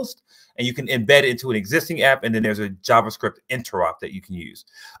almost, and you can embed it into an existing app, and then there's a JavaScript interop that you can use.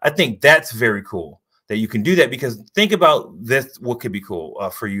 I think that's very cool that you can do that, because think about this, what could be cool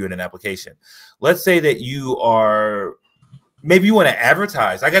for you in an application. Let's say that you are, maybe you want to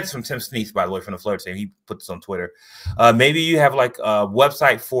advertise. I got this from Tim Sneath, by the way, from the Flutter team. He put this on Twitter. Maybe you have like a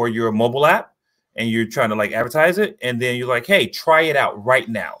website for your mobile app and you're trying to like advertise it. And then you're like, hey, try it out right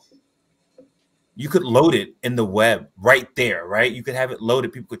now. You could load it in the web right there, right? You could have it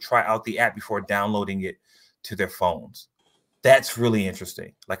loaded. People could try out the app before downloading it to their phones. That's really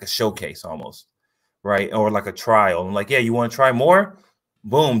interesting, like a showcase almost, right? Or like a trial. I'm like, yeah, you want to try more?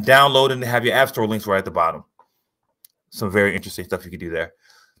 Boom, download and have your app store links right at the bottom. Some very interesting stuff you could do there.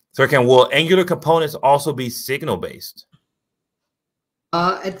 So, will Angular components also be signal based?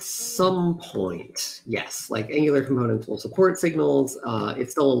 At some point, yes. Like Angular components will support signals.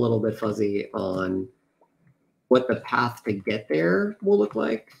 It's still a little bit fuzzy on what the path to get there will look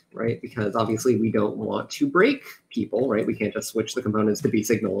like, right? Because obviously we don't want to break people, right? We can't just switch the components to be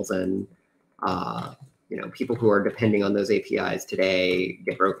signals and you know, people who are depending on those APIs today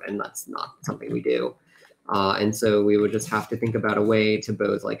get broken. That's not something we do. And so we would just have to think about a way to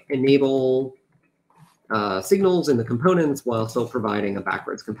both like enable signals in the components while still providing a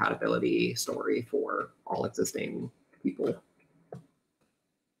backwards compatibility story for all existing people.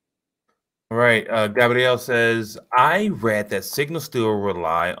 All right. Gabrielle says, I read that signals still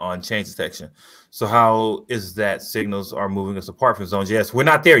rely on change detection. So how is that signals are moving us apart from zones? Yes, we're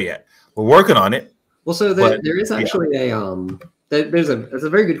not there yet. We're working on it. Well, so there is actually that's a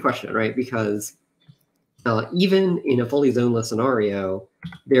very good question, right? Because even in a fully zoneless scenario,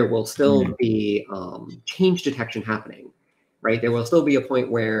 there will still be change detection happening, right? There will still be a point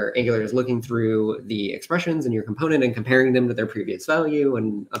where Angular is looking through the expressions in your component and comparing them to their previous value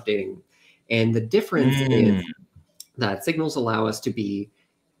and updating. And the difference is that signals allow us to be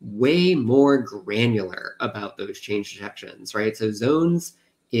way more granular about those change detections, right? So zones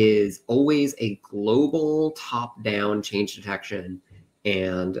is always a global top-down change detection,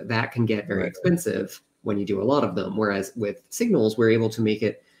 and that can get very expensive when you do a lot of them. Whereas with signals, we're able to make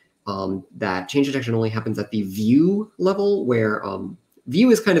it that change detection only happens at the view level, where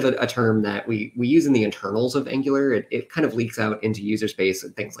view is kind of a term that we use in the internals of Angular. It kind of leaks out into user space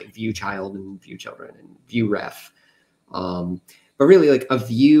and things like view child and view children and view ref. But really, like a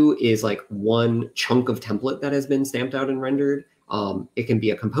view is like one chunk of template that has been stamped out and rendered. It can be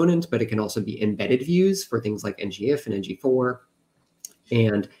a component, but it can also be embedded views for things like ngIf and ngFor.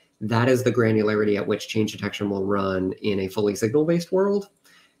 And that is the granularity at which change detection will run in a fully signal-based world.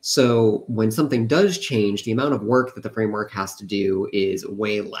 So when something does change, the amount of work that the framework has to do is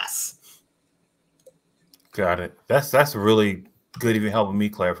way less. Got it. That's really good, even helping me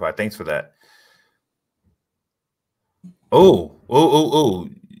clarify. Thanks for that.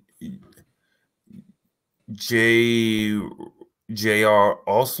 J.R.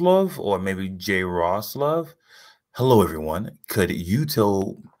 Oslov, or maybe J. Roslov. Hello, everyone. Could you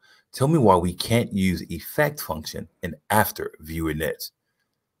tell me why we can't use effect function in after view init?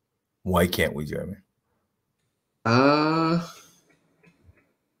 Why can't we, Jeremy? I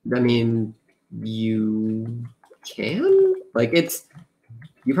mean, you can. Like,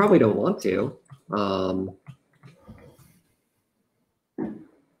 you probably don't want to.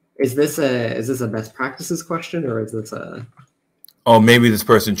 Is this a best practices question, or is this a? Oh, maybe this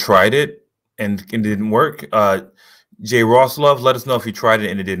person tried it and it didn't work. Jay Rosslove, let us know if you tried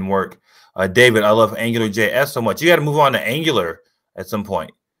it and it didn't work. David, I love AngularJS so much. You got to move on to Angular at some point.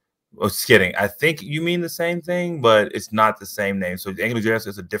 Oh, just kidding. I think you mean the same thing, but it's not the same name. So AngularJS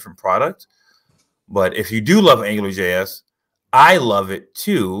is a different product. But if you do love AngularJS, I love it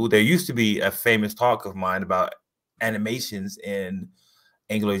too. There used to be a famous talk of mine about animations in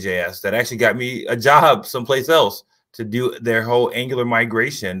AngularJS that actually got me a job someplace else to do their whole Angular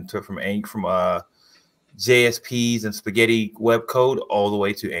migration from JSPs and spaghetti web code all the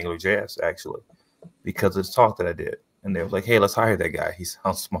way to AngularJS, actually, because of this talk that I did. And they were like, hey, let's hire that guy. He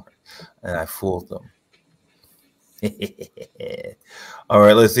sounds smart. And I fooled them. All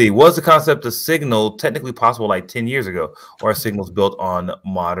right, let's see. Was the concept of Signal technically possible like 10 years ago, or are signals built on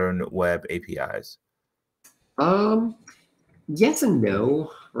modern web APIs? Yes and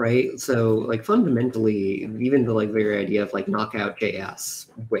no, right? So like fundamentally, even the like very idea of like Knockout.js,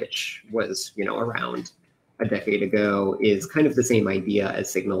 which was, around a decade ago, is kind of the same idea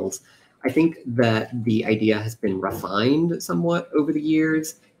as signals. I think that the idea has been refined somewhat over the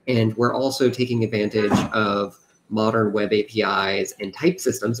years, and we're also taking advantage of modern web APIs and type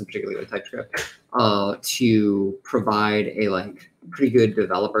systems, and particularly with TypeScript, to provide a like pretty good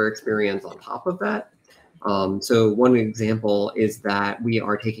developer experience on top of that. So one example is that we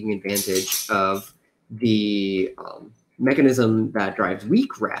are taking advantage of the mechanism that drives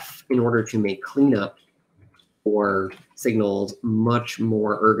weak ref in order to make cleanup for signals much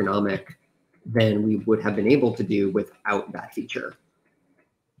more ergonomic than we would have been able to do without that feature.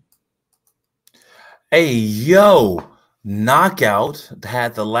 Hey, yo, Knockout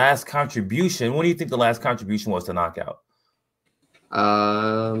had the last contribution. What do you think the last contribution was to Knockout?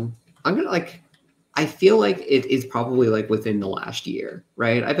 I feel like it is probably like within the last year,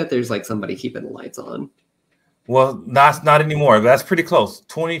 right? I bet there's like somebody keeping the lights on. Well, not anymore. But that's pretty close.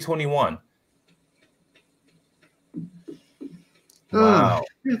 2021. Wow.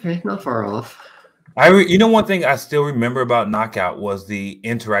 Okay, not far off. One thing I still remember about Knockout was the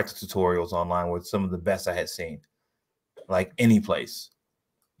interactive tutorials online were some of the best I had seen, like any place.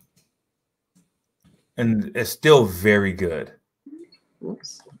 And it's still very good.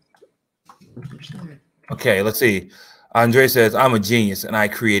 Whoops. Okay, let's see. Andre says, I'm a genius and I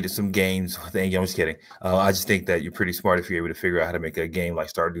created some games with Angular. I'm just kidding. I just think that you're pretty smart if you're able to figure out how to make a game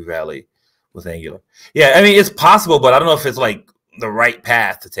like Stardew Valley with Angular. Yeah, I mean, it's possible, but I don't know if it's like the right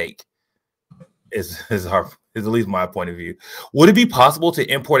path to take. is at least my point of view. Would it be possible to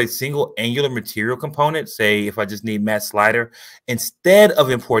import a single Angular material component, say if I just need Matt Slider, instead of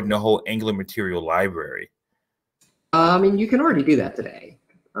importing the whole Angular material library? I mean, you can already do that today.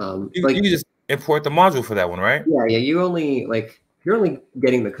 You just import the module for that one, right? Yeah. You're only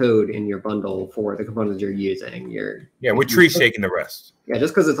getting the code in your bundle for the components you're using. We're tree shaking the rest. Yeah,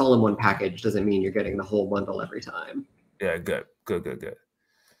 just because it's all in one package doesn't mean you're getting the whole bundle every time. Yeah, good.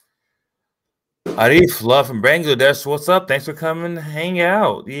 Arif, love from Bangladesh. What's up? Thanks for coming to hang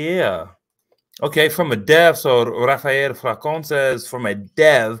out. Yeah. Okay, from a dev, so Rafael Flacon says, from a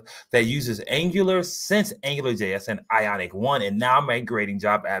dev that uses Angular since AngularJS and Ionic 1 and now migrating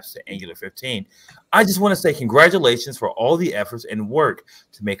job apps to Angular 15. I just want to say congratulations for all the efforts and work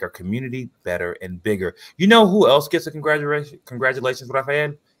to make our community better and bigger. You know who else gets a congratulations,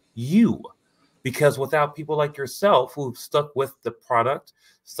 Rafael? You. Because without people like yourself who've stuck with the product,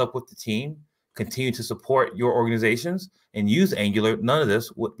 stuck with the team, continue to support your organizations and use Angular, none of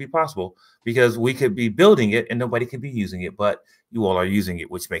this would be possible, because we could be building it and nobody could be using it, but you all are using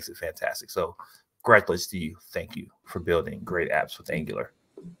it, which makes it fantastic. So congratulations to you. Thank you for building great apps with Angular.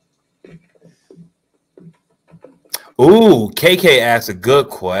 Ooh, KK asked a good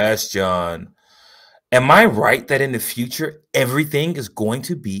question. Am I right that in the future, everything is going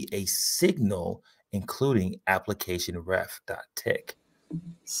to be a signal, including application ref.tick?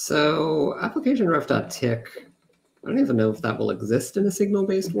 So application ref.tick, I don't even know if that will exist in a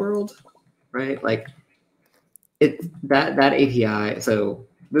signal-based world, right? Like that API. So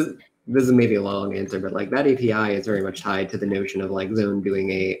this is maybe a long answer, but like that API is very much tied to the notion of like Zone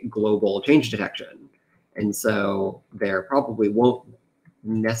doing a global change detection. And so there probably won't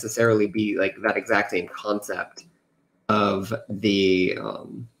necessarily be like that exact same concept of the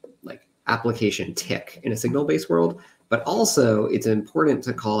like application tick in a signal-based world. But also, it's important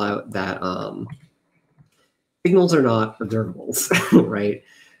to call out that signals are not observables, right?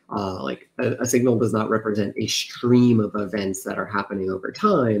 Like a signal does not represent a stream of events that are happening over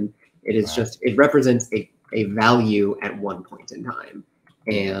time. It is just, it represents a value at one point in time.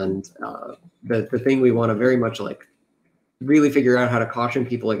 And the thing we want to very much like really figure out how to caution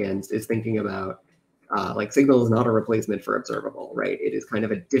people against is thinking about like signal is not a replacement for observable, right? It is kind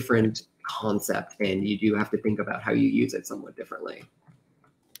of a different concept, and you do have to think about how you use it somewhat differently.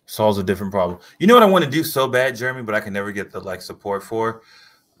 Solves a different problem. You know what I want to do so bad, Jeremy, but I can never get the like support for?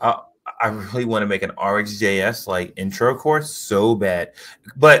 I really want to make an RxJS like intro course so bad,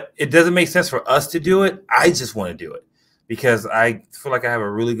 but it doesn't make sense for us to do it. I just want to do it because I feel like I have a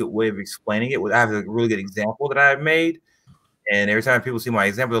really good way of explaining it. I have a really good example that I've made. And every time people see my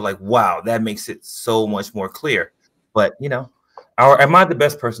example, they're like, wow, that makes it so much more clear. But, you know, am I the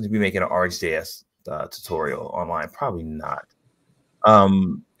best person to be making an RxJS tutorial online? Probably not.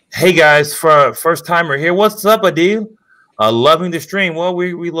 Hey, guys, for first timer here, what's up, Adil? Loving the stream. Well,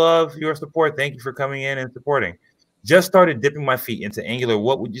 we love your support. Thank you for coming in and supporting. Just started dipping my feet into Angular.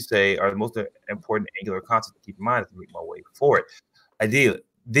 What would you say are the most important Angular concepts to keep in mind as I make my way forward? Adil,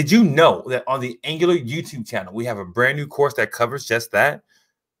 did you know that on the Angular YouTube channel, we have a brand new course that covers just that?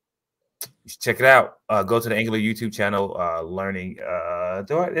 You should check it out. Go to the Angular YouTube channel, learning.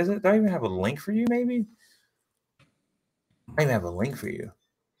 Do I even have a link for you, maybe? I even have a link for you.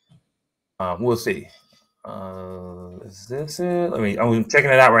 We'll see. Is this it? I'm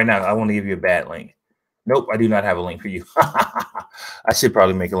checking it out right now. I want to give you a bad link. Nope, I do not have a link for you. I should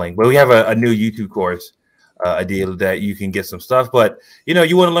probably make a link. But we have a new YouTube course. Idea that you can get some stuff, but you know,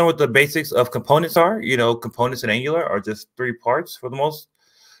 you want to learn what the basics of components are. You know, components in Angular are just 3 parts for the most.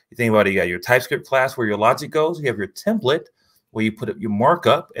 You think about it, you got your TypeScript class where your logic goes, you have your template where you put up your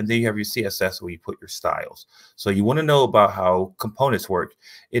markup, and then you have your CSS where you put your styles. So you want to know about how components work.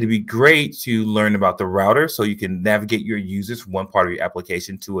 It'd be great to learn about the router so you can navigate your users from one part of your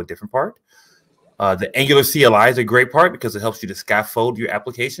application to a different part. The Angular CLI is a great part because it helps you to scaffold your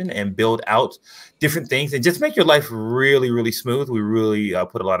application and build out different things and just make your life really, really smooth. We really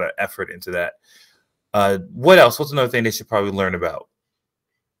put a lot of effort into that. What else? What's another thing they should probably learn about?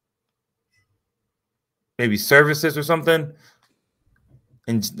 Maybe services or something.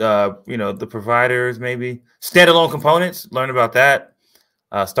 And, you know, the providers, maybe. Standalone components, learn about that.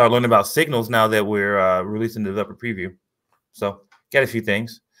 Start learning about signals now that we're releasing the developer preview. So, got a few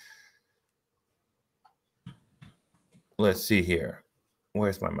things. Let's see here.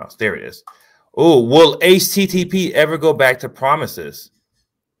 Where's my mouse? There it is. Oh, will HTTP ever go back to promises?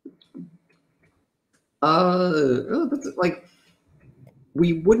 That's like,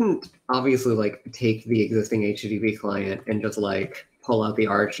 we wouldn't obviously like take the existing HTTP client and just like pull out the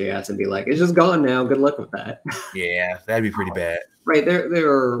RxJS and be like, it's just gone now. Good luck with that. Yeah, that'd be pretty bad. Right.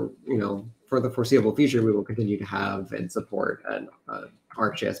 There are, you know, for the foreseeable future, we will continue to have and support an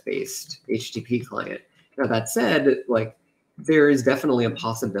ArcGIS-based HTTP client. Now, that said, like, there is definitely a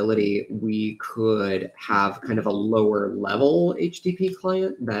possibility we could have kind of a lower level HTTP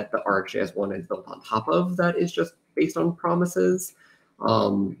client that the ArcGIS one is built on top of, that is just based on promises.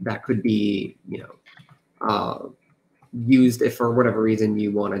 That could be, you know, used if for whatever reason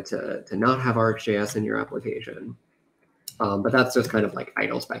you wanted to not have ArcGIS in your application. But that's just kind of like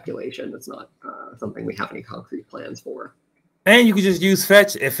idle speculation. It's not something we have any concrete plans for. And you can just use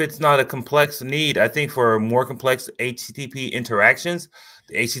fetch if it's not a complex need. I think for more complex HTTP interactions,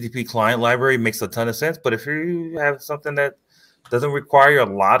 the HTTP client library makes a ton of sense. But if you have something that doesn't require a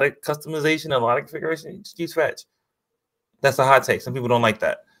lot of customization, a lot of configuration, just use fetch. That's a hot take. Some people don't like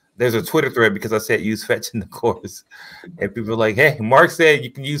that. There's a Twitter thread because I said use fetch in the course. And people are like, hey, Mark said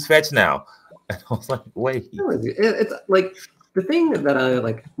you can use fetch now. And I was like, wait. It's like the thing that I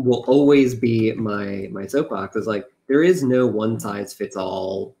like will always be my soapbox is like, there is no one size fits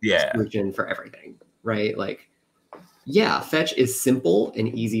all solution for everything, right? Like, yeah, fetch is simple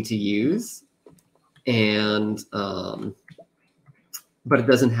and easy to use, and but it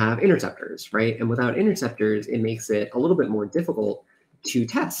doesn't have interceptors, right? And without interceptors, it makes it a little bit more difficult to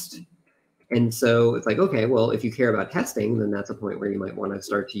test. And so it's like, okay, well, if you care about testing, then that's a point where you might want to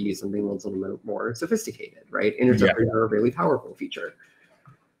start to use something that's a little bit more sophisticated, right? Interceptors are a really powerful feature.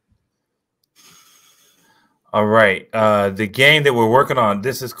 All right. The game that we're working on,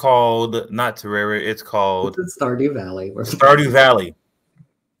 this is called, not Terraria, it's called Stardew Valley. Stardew Valley.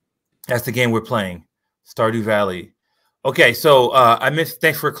 That's the game we're playing. Stardew Valley. Okay, so I missed,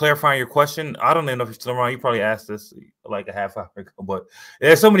 thanks for clarifying your question. I don't even know if you're still around. You probably asked this like a half hour ago, but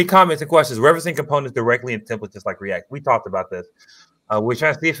there's so many comments and questions. Referencing components directly in templates just like React. We talked about this. We're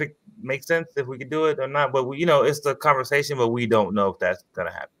trying to see if it makes sense, if we can do it or not, but we, you know, it's the conversation, but we don't know if that's going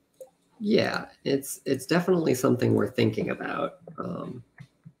to happen. Yeah, it's definitely something we're thinking about.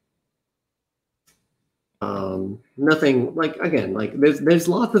 Nothing like, again, like there's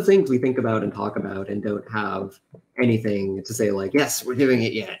lots of things we think about and talk about and don't have anything to say like, yes, we're doing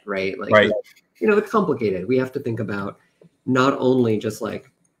it yet, right? Like, right. You know, it's complicated. We have to think about not only just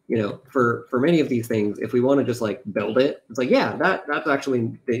like, you know, for many of these things, if we want to just like build it, it's like, yeah, that's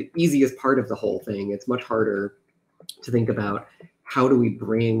actually the easiest part of the whole thing. It's much harder to think about how do we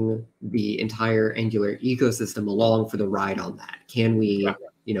bring the entire Angular ecosystem along for the ride on that? Can we,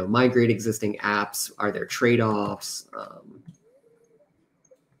 you know, migrate existing apps? Are there trade-offs?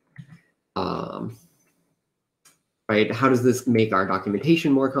 Right? How does this make our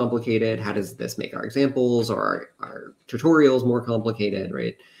documentation more complicated? How does this make our examples or our tutorials more complicated?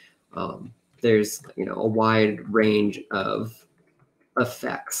 Right? There's, you know, a wide range of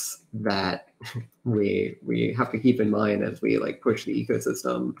effects that we have to keep in mind as we like push the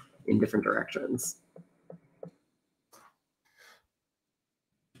ecosystem in different directions.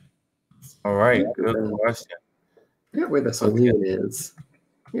 All right, good question. I forget where the saloon is.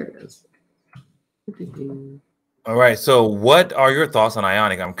 Here it is. All right, so what are your thoughts on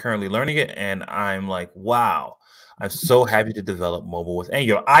Ionic? I'm currently learning it, and I'm like, wow, I'm so happy to develop mobile with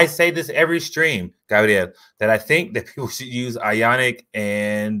Angular. I say this every stream, Gabriel, that I think that people should use Ionic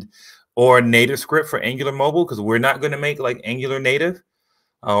or native script for Angular mobile, because we're not going to make like Angular native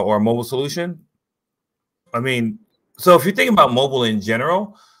or a mobile solution. I mean, so if you think about mobile in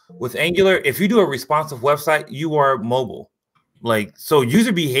general, with Angular, if you do a responsive website, you are mobile. Like, so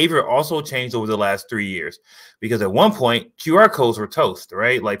user behavior also changed over the last 3 years, because at one point QR codes were toast,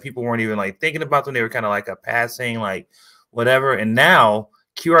 right? Like people weren't even like thinking about them. They were kind of like a passing, like whatever. And now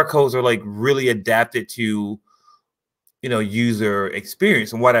QR codes are like really adapted to, you know, user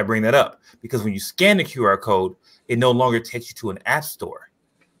experience. And why did I bring that up? Because when you scan the QR code, it no longer takes you to an app store,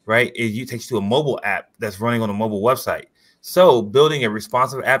 right? It takes you to a mobile app that's running on a mobile website. So building a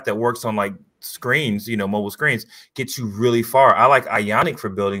responsive app that works on like screens, you know, mobile screens, gets you really far. I like Ionic for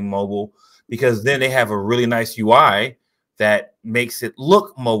building mobile because then they have a really nice UI that makes it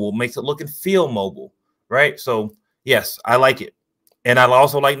look mobile, makes it look and feel mobile, right? So yes, I like it. And I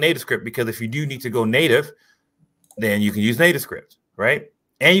also like native script, because if you do need to go native, then you can use native script, right?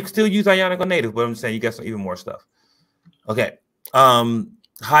 And you can still use Ionic on native, but I'm saying you got some even more stuff. Okay.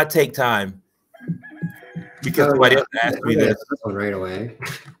 Hot take time. Because somebody else asked me this one right away.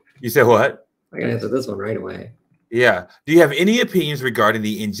 You said what? I can answer this one right away. Yeah. Do you have any opinions regarding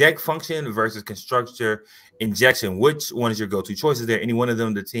the inject function versus constructor injection? Which one is your go-to choice? Is there any one of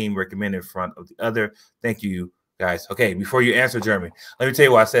them the team recommend in front of the other? Thank you, guys. Okay, before you answer, Jeremy, let me tell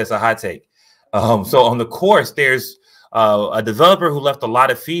you why I said it's a hot take. So on the course, there's a developer who left a lot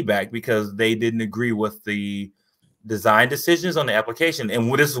of feedback because they didn't agree with the design decisions on the application.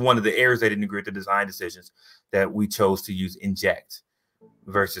 And this is one of the areas they didn't agree with the design decisions, that we chose to use inject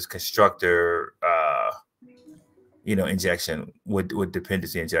versus constructor, injection with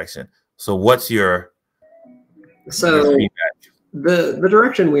dependency injection. So what's your feedback? The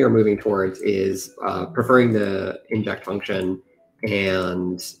direction we are moving towards is preferring the inject function,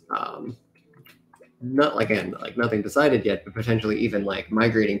 and not nothing decided yet, but potentially even like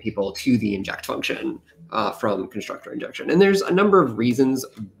migrating people to the inject function from constructor injection. And there's a number of reasons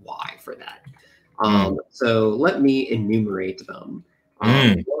why for that. So let me enumerate them.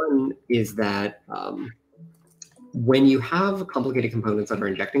 One is that when you have complicated components that are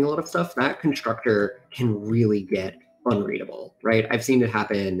injecting a lot of stuff, that constructor can really get unreadable, right? I've seen it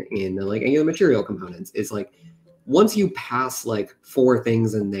happen in the angular material components. Is like, once you pass like 4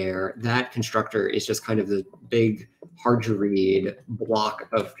 things in there, that constructor is just kind of the big, hard to read block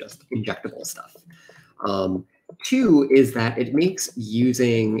of just injectable stuff. 2 is that it makes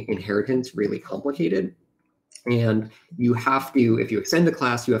using inheritance really complicated. And you have to, if you extend the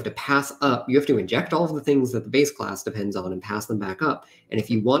class, you have to pass up, you have to inject all of the things that the base class depends on and pass them back up. And if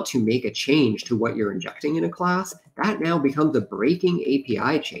you want to make a change to what you're injecting in a class, that now becomes a breaking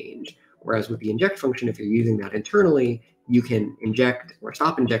API change. Whereas with the inject function, if you're using that internally, you can inject or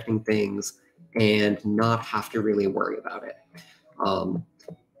stop injecting things and not have to really worry about it.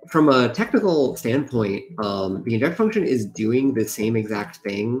 From a technical standpoint, the inject function is doing the same exact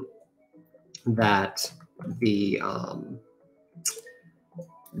thing that the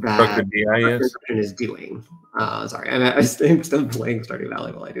function is doing. Sorry, I'm still playing Stardew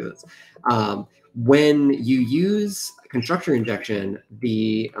Valley while I do this. When you use constructor injection,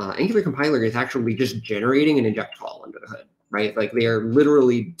 the Angular compiler is actually just generating an inject call under the hood, right? Like they are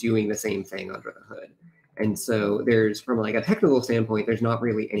literally doing the same thing under the hood. And so there's, from like a technical standpoint, there's not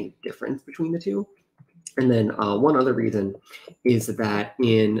really any difference between the two. And then one other reason is that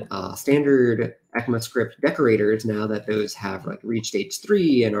in standard ECMAScript decorators, now that those have like reached stage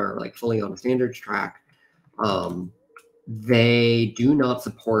 3 and are like fully on a standards track, they do not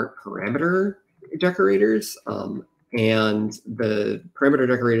support parameter decorators. And the parameter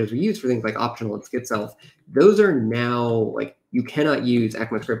decorators we use for things like optional and skip self, those are now like, you cannot use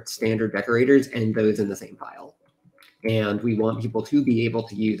ECMAScript standard decorators and those in the same file. And we want people to be able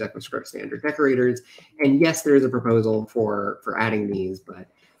to use ECMAScript standard decorators. And yes, there is a proposal for adding these, but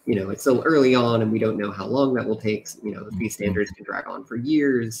it's still early on and we don't know how long that will take. These standards can drag on for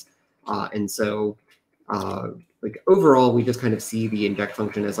years. And so like overall, we just kind of see the inject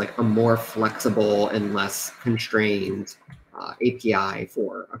function as like a more flexible and less constrained API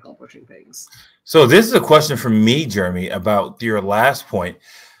for accomplishing things. So this is a question from me, Jeremy, about your last point.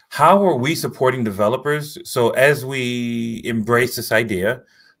 How are we supporting developers? So as we embrace this idea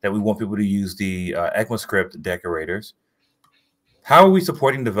that we want people to use the ECMAScript decorators, how are we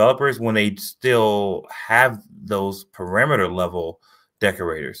supporting developers when they still have those parameter level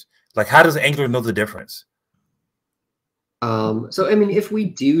decorators? Like, how does Angular know the difference? So, I mean, if we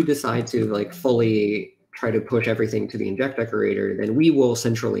do decide to like fully try to push everything to the inject decorator, then we will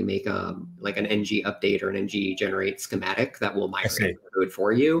centrally make like an ng update or an ng generate schematic that will migrate the code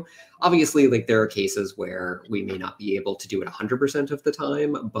for you. Obviously, like there are cases where we may not be able to do it 100% of the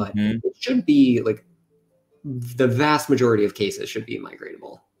time, but it should be like the vast majority of cases should be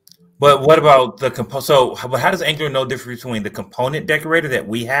migratable. But what about the so how does Angular know the difference between the component decorator that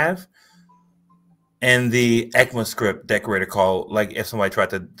we have and the ECMAScript decorator call? Like if somebody tried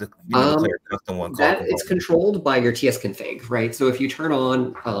to declare a custom one, that it's controlled by your TS config, right? So if you turn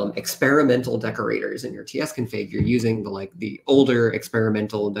on experimental decorators in your TS config, you're using the older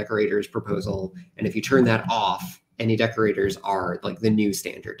experimental decorators proposal, and if you turn that off, any decorators are like the new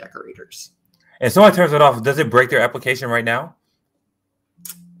standard decorators. And somebody turns it off, does it break their application right now?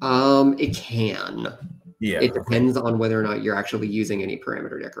 It can. Yeah. It depends on whether or not you're actually using any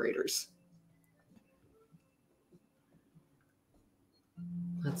parameter decorators.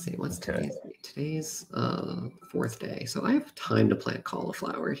 Let's see, what's today's date? Today's 4th day. So I have time to plant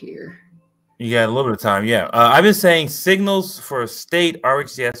cauliflower here. You got a little bit of time, yeah. I've been saying signals for state,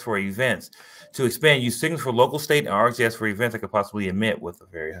 RxJS for events. To expand, use signals for local state and RxJS for events that could possibly emit with a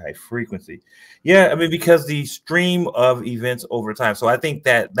very high frequency. Yeah, I mean, because the stream of events over time. So I think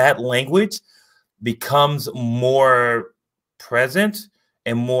that that language becomes more present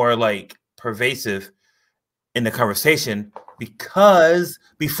and more like pervasive in the conversation, because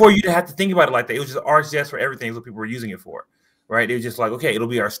before you didn't have to think about it like that. It was just RxJS for everything is what people were using it for, right? It was just like, okay, it'll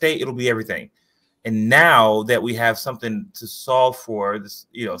be our state, it'll be everything. And now that we have something to solve for this,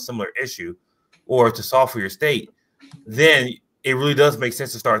 similar issue, or to solve for your state, then it really does make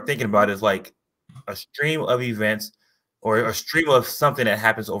sense to start thinking about it as like a stream of events or a stream of something that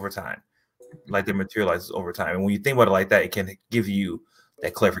happens over time, like it materializes over time. And when you think about it like that, it can give you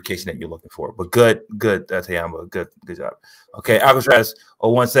that clarification that you're looking for. But good, Tayamba, good job. Okay, Alcatraz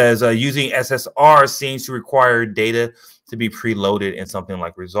 01 says using SSR seems to require data to be preloaded in something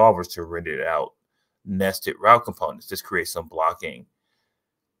like resolvers to render out nested route components. This creates some blocking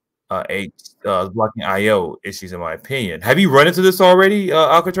blocking IO issues, in my opinion. Have you run into this already,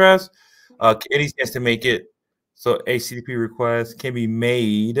 Alcatraz? Any chance to make it so HTTP requests can be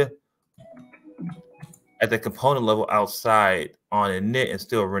made at the component level outside on init and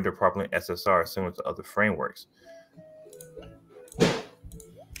still render properly in SSR, similar to other frameworks?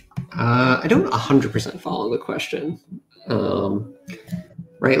 I don't 100% follow the question.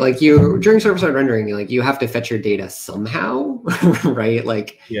 Right, like during server-side rendering, you have to fetch your data somehow, right?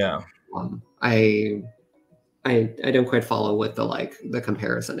 Like, yeah, I don't quite follow what the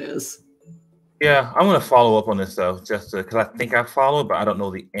comparison is. Yeah, I'm gonna follow up on this though, just because I think I follow, but I don't know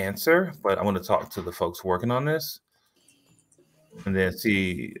the answer. But I want to talk to the folks working on this, and then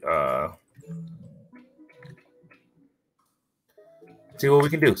see what we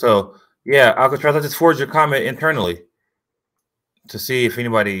can do. So yeah, Alcatraz, I just forward your comment internally to see if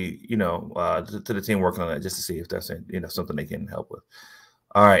anybody, to the team working on that, just to see if that's something they can help with.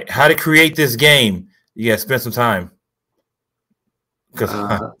 All right, how to create this game? Yeah, spend some time.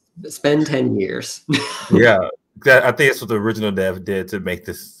 Spend 10 years. Yeah, I think that's what the original dev did to make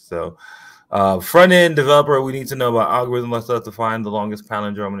this. So front end developer, we need to know about algorithm stuff to find the longest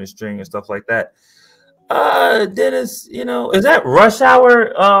palindrome in a string and stuff like that. Dennis, is that rush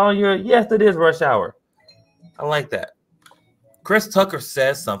hour? Yes, it is rush hour. I like that. Chris Tucker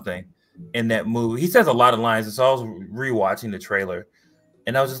says something in that movie. He says a lot of lines, and so I was rewatching the trailer,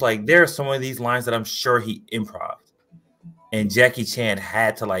 and I was just like, there are some of these lines that I'm sure he improv. And Jackie Chan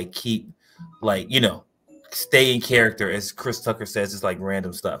had to keep stay in character, as Chris Tucker says, it's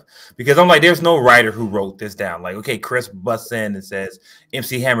random stuff. Because I'm like, there's no writer who wrote this down. Okay, Chris busts in and says,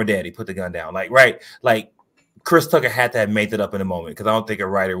 MC Hammer Daddy, put the gun down. Chris Tucker had to have made that up in a moment, because I don't think a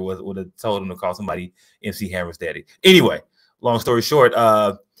writer would have told him to call somebody MC Hammer's daddy. Anyway, long story short,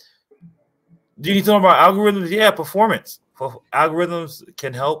 do you need to know about algorithms? Yeah, performance. Algorithms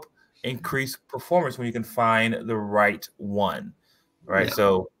can help increase performance when you can find the right one, right? Yeah.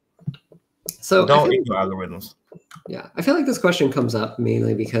 So don't ignore algorithms. Yeah, I feel like this question comes up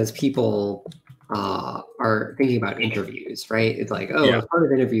mainly because people are thinking about interviews, right? It's like, as part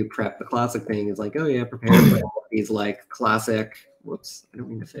of interview prep, the classic thing is prepare for all these classic. Whoops, I don't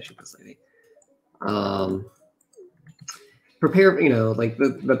mean to fish at this lady. Prepare,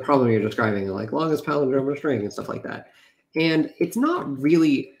 the problem you're describing, longest palindrome or string and stuff like that. And it's not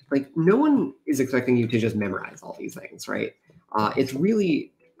really no one is expecting you to just memorize all these things, right? It's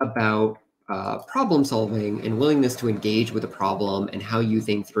really about problem solving and willingness to engage with a problem and how you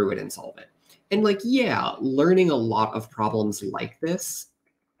think through it and solve it. And learning a lot of problems like this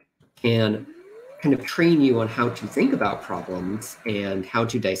can kind of train you on how to think about problems and how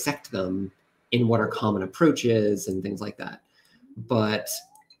to dissect them in what are common approaches and things like that. But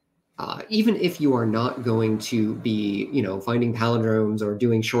even if you are not going to be, finding palindromes or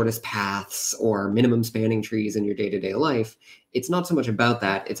doing shortest paths or minimum spanning trees in your day-to-day life, it's not so much about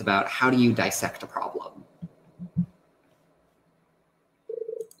that. It's about how do you dissect a problem.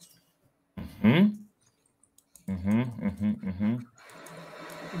 There's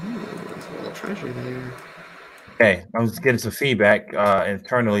a little treasure there. Okay, I'm just getting some feedback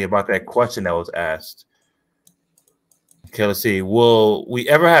internally about that question that was asked. Okay, let's see. Will we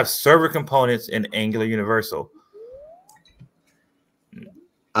ever have server components in Angular Universal?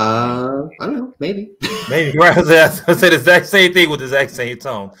 I don't know. Maybe. Maybe. Right. I said the exact same thing with the exact same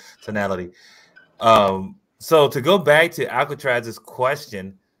tonality. So to go back to Alcatraz's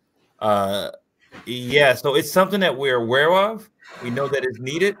question, yeah. So it's something that we're aware of. We know that it's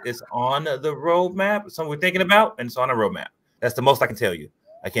needed. It's on the roadmap. It's something we're thinking about, and it's on a roadmap. That's the most I can tell you.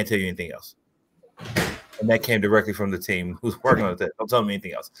 I can't tell you anything else. And that came directly from the team who's working on it. Don't tell me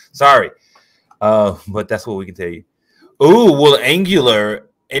anything else. Sorry. But that's what we can tell you. Ooh, will Angular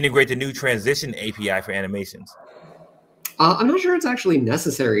integrate the new transition API for animations? I'm not sure it's actually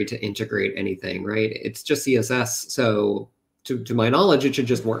necessary to integrate anything, right? It's just CSS. So to my knowledge, it should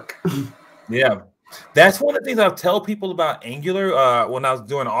just work. Yeah. That's one of the things I'll tell people about Angular when I was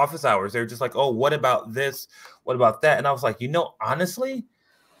doing office hours. They're just like, oh, what about this? What about that? And I was like, honestly,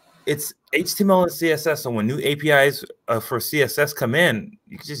 it's HTML and CSS. So when new APIs for CSS come in,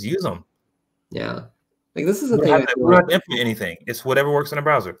 you can just use them. Yeah. This is a thing. We don't have to implement anything. It's whatever works in a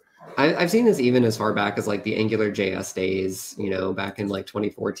browser. I've seen this even as far back as the Angular JS days, back in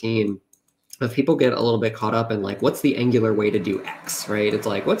 2014, But people get a little bit caught up in like, what's the Angular way to do X, right? It's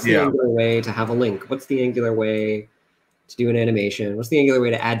like, what's the Angular way to have a link? What's the Angular way to do an animation? What's the Angular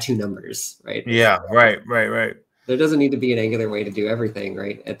way to add 2 numbers, right? Yeah, right. There doesn't need to be an Angular way to do everything,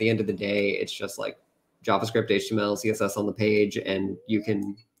 right? At the end of the day, it's just like JavaScript, HTML, CSS on the page, and you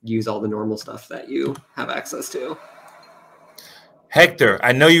can use all the normal stuff that you have access to. Hector,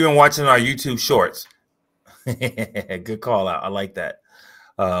 I know you've been watching our YouTube shorts. Good call out. I like that.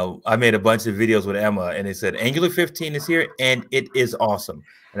 I made a bunch of videos with Emma, and it said Angular 15 is here, and it is awesome.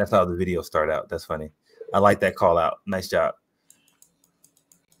 And that's how the video started out. That's funny. I like that call out. Nice job.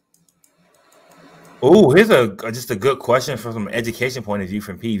 Oh, here's just a good question from an education point of view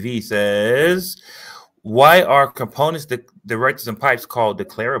from PV. Says, why are components, directors, and pipes called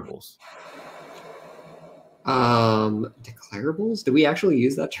declarables? Declarables? Do we actually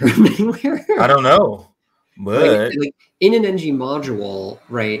use that term anywhere? I don't know. But like in an ng module,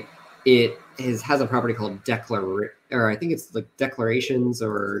 right, it has a property called I think it's like declarations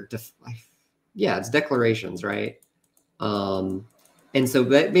or it's declarations, right? And so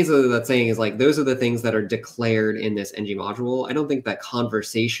that basically that's saying is like those are the things that are declared in this ng module. I don't think that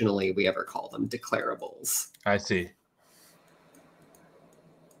conversationally we ever call them declarables. I see.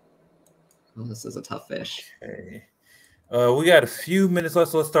 Oh, this is a tough fish. Okay. We got a few minutes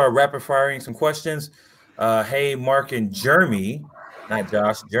left, so let's start rapid firing some questions. Hey, Mark and Jeremy, not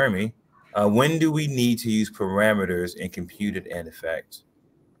Josh, Jeremy. When do we need to use parameters in computed and effect?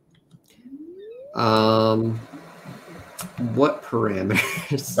 What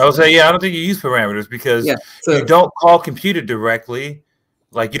parameters? I would say, I don't think you use parameters because you don't call computed directly.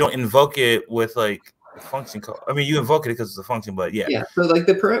 Like you don't invoke it with like a function call. I mean, you invoke it because it's a function, but yeah. So like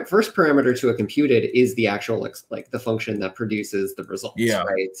the first parameter to a computed is the actual like the function that produces the results.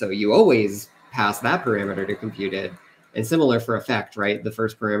 Right. So you always pass that parameter to computed, and similar for effect, right? The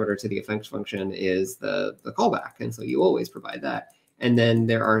first parameter to the effect function is the callback, and so you always provide that. And then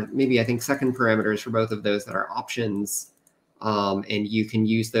there are maybe I think second parameters for both of those that are options, and you can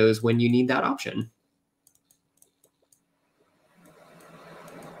use those when you need that option.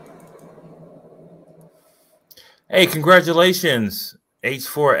 Hey, congratulations,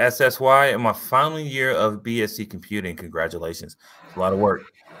 H4SSY, in my final year of BSc Computing. Congratulations. It's a lot of work.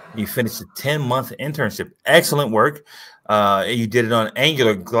 You finished a 10-month internship. Excellent work. You did it on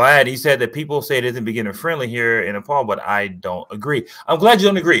Angular. Glad. He said that people say it isn't beginner friendly here in Nepal, but I don't agree. I'm glad you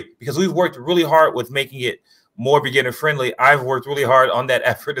don't agree because we've worked really hard with making it more beginner friendly. I've worked really hard on that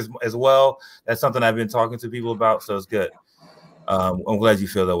effort as well. That's something I've been talking to people about, so it's good. I'm glad you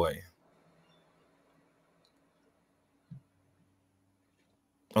feel that way.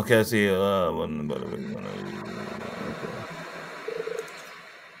 Okay, let's see.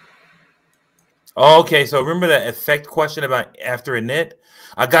 Okay, so remember that effect question about after init?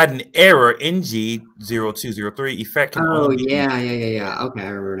 I got an error, NG0203. Effect can only be yeah. Okay, I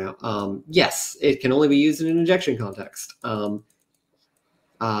remember now. Yes, it can only be used in an injection context. That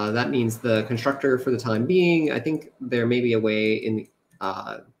means the constructor for the time being. I think there may be a way in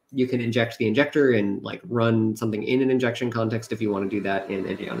you can inject the injector and like run something in an injection context if you want to do that in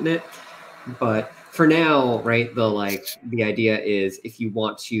ng-on-init. But for now, right, the idea is if you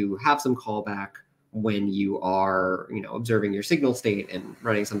want to have some callback when you are, observing your signal state and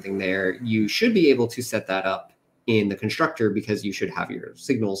running something there, you should be able to set that up in the constructor because you should have your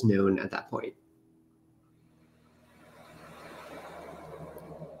signals known at that point.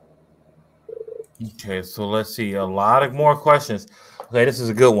 Okay, so let's see. A lot of more questions. Okay, this is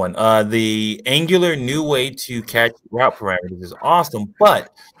a good one. The Angular new way to catch route parameters is awesome,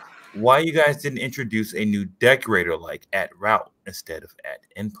 but why you guys didn't introduce a new decorator like at route instead of at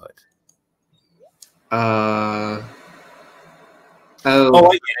input? I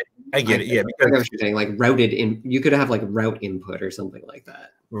get it. Yeah, because I know what you're saying, like routed in. You could have like route input or something like that.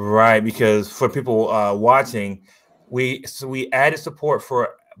 Right, because for people watching, we added support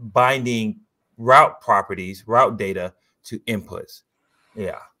for binding route properties, route data to inputs.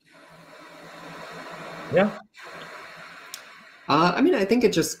 Yeah. I mean, I think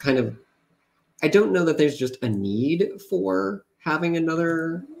it just kind of. I don't know that there's just a need for having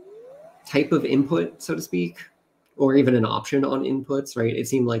another type of input, so to speak, or even an option on inputs, right? It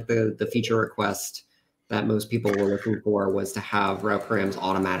seemed like the feature request that most people were looking for was to have route params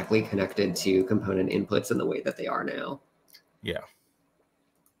automatically connected to component inputs in the way that they are now. Yeah.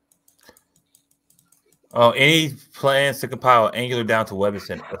 Oh, any plans to compile Angular down to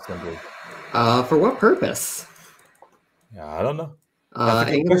WebAssembly? For what purpose? Yeah, I don't know.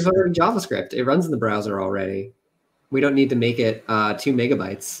 Angular's already JavaScript. It runs in the browser already. We don't need to make it 2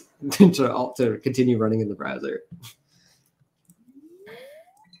 megabytes to continue running in the browser.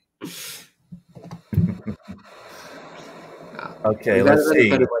 Okay, like let's see.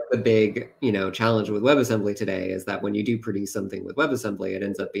 Kind of like the big, challenge with WebAssembly today is that when you do produce something with WebAssembly, it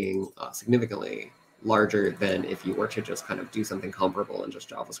ends up being significantly larger than if you were to just kind of do something comparable in just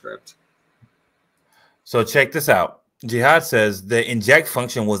JavaScript. So check this out. Jihad says the inject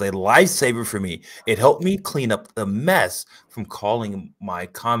function was a lifesaver for me. It helped me clean up the mess from calling my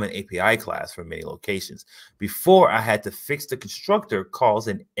common API class from many locations. Before, I had to fix the constructor calls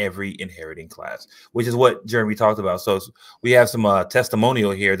in every inheriting class, which is what Jeremy talked about. So we have some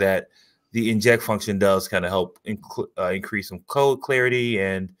testimonial here that the inject function does kind of help increase some code clarity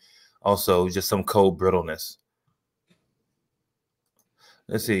and also just some code brittleness.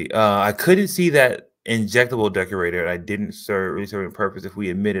 Let's see. I couldn't see that injectable decorator. I didn't really serve a purpose if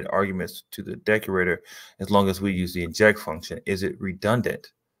we admitted arguments to the decorator as long as we use the inject function. Is it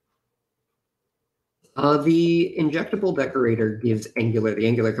redundant? The injectable decorator gives the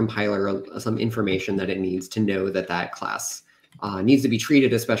Angular compiler some information that it needs to know that that class needs to be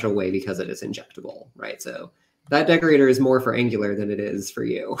treated a special way because it is injectable, right? So that decorator is more for Angular than it is for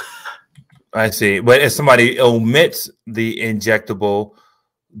you. I see. But if somebody omits the injectable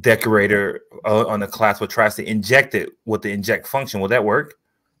decorator on the class but tries to inject it with the inject function, will that work?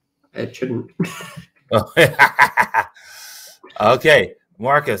 It shouldn't. Okay,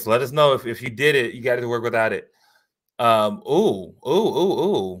 Marcus, let us know if you did it. You got to work without it. Mun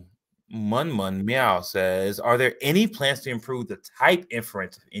Meow says, are there any plans to improve the type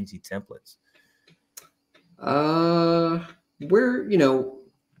inference of NG templates?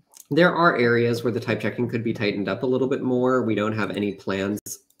 There are areas where the type checking could be tightened up a little bit more. We don't have any plans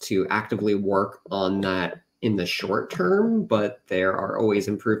to actively work on that in the short term, but there are always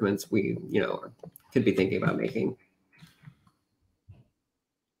improvements we, could be thinking about making.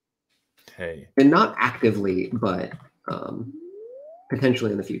 Okay. And not actively, but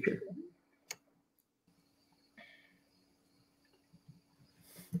potentially in the future.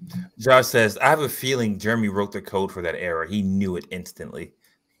 Josh says, I have a feeling Jeremy wrote the code for that error. He knew it instantly.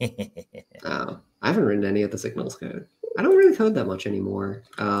 I haven't written any of the signals code. I don't really code that much anymore.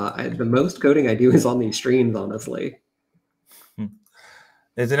 The most coding I do is on these streams, honestly.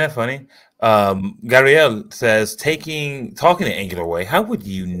 Isn't that funny? Gabriel says, talking the Angular way, how would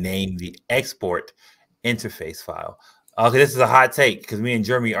you name the export interface file? Okay, this is a hot take because me and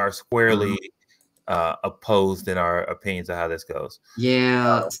Jeremy are squarely opposed in our opinions of how this goes.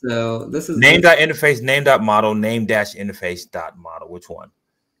 Yeah, so this is name.interface, name.model, name-interface.model. Which one?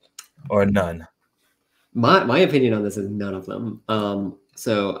 Or none? My opinion on this is none of them.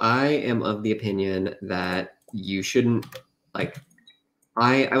 So I am of the opinion that you shouldn't, I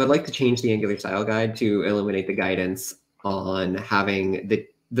would like to change the Angular style guide to eliminate the guidance on having the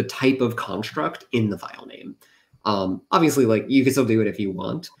type of construct in the file name. Obviously, you can still do it if you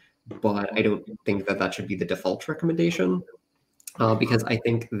want, but I don't think that should be the default recommendation because I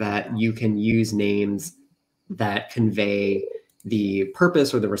think that you can use names that convey the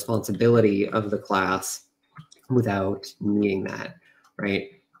purpose or the responsibility of the class without needing that,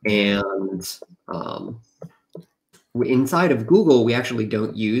 right? And inside of Google, we actually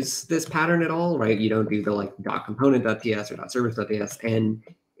don't use this pattern at all, right? You don't do the .component.ts or .service.ts, and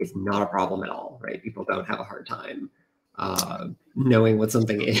it's not a problem at all, right? People don't have a hard time knowing what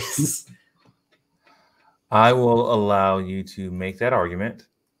something is. I will allow you to make that argument,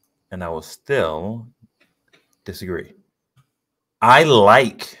 and I will still disagree. I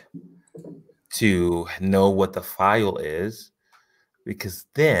like to know what the file is because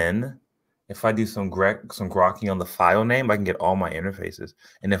then if I do some grokking on the file name, I can get all my interfaces.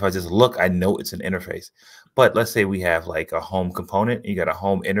 And if I just look, I know it's an interface. But let's say we have a home component, you got a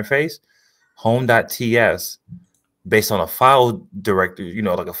home interface, home.ts based on a file directory,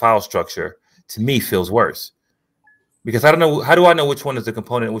 like a file structure, to me feels worse. Because I don't know, how do I know which one is the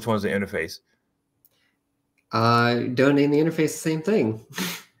component and which one is the interface? Don't name the interface the same thing.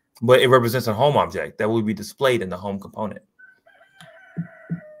 But it represents a home object that will be displayed in the home component.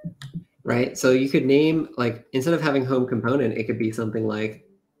 Right. So you could name, instead of having home component, it could be something like,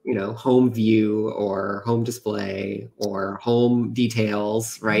 home view or home display or home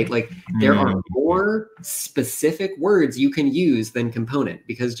details, right? There are more specific words you can use than component,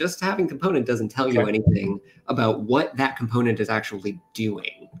 because just having component doesn't tell you anything about what that component is actually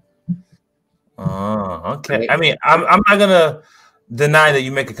doing. Oh, okay. Right? I mean, I'm not going to deny that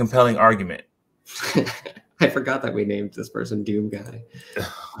you make a compelling argument. I forgot that we named this person Doom Guy.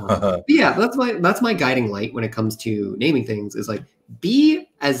 Yeah, that's my guiding light when it comes to naming things is be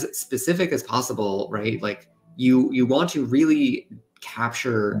as specific as possible, right? You want to really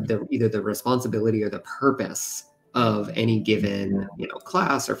capture either the responsibility or the purpose of any given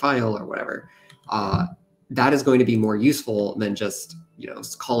class or file or whatever. that is going to be more useful than just,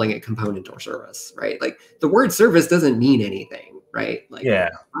 calling it component or service, right? Like the word service doesn't mean anything, right? Like, yeah,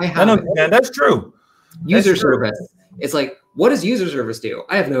 I know, man, that's true. User service. It's like, what does user service do?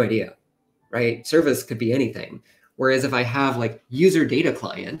 I have no idea, right? Service could be anything. Whereas if I have like user data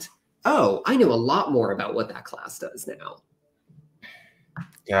client, oh, I know a lot more about what that class does now.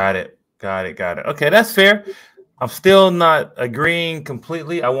 Got it. Okay, that's fair. I'm still not agreeing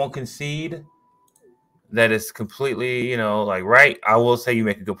completely. I won't concede that it's completely, like right. I will say you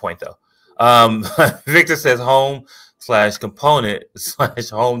make a good point though. Victor says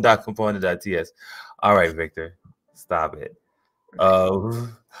home/component/home.component.ts. All right, Victor, stop it.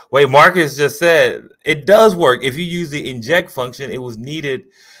 Wait, Marcus just said it does work if you use the inject function. It was needed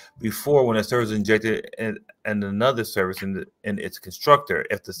before when a service is injected and another service in its constructor.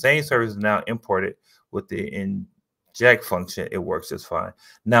 If the same service is now imported with the inject function, it works just fine.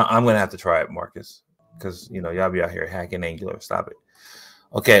 Now I'm gonna have to try it, Marcus, because y'all be out here hacking Angular. Stop it.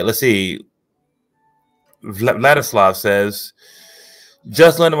 Okay, let's see. Vladislav says,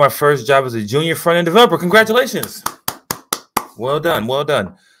 just landed my first job as a junior front-end developer. Congratulations. Well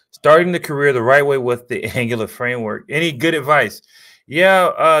done. Starting the career the right way with the Angular framework. Any good advice?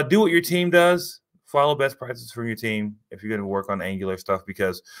 Yeah, do what your team does. Follow best practices from your team if you're going to work on Angular stuff,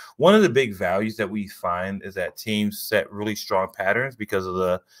 because one of the big values that we find is that teams set really strong patterns because of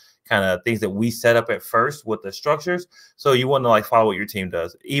the kind of things that we set up at first with the structures. So you want to like follow what your team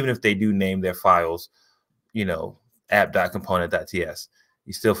does, even if they do name their files, app.component.ts.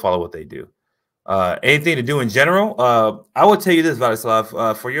 You still follow what they do. Anything to do in general? I would tell you this,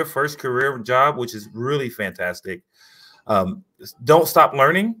 Vladislav, for your first career job, which is really fantastic. Don't stop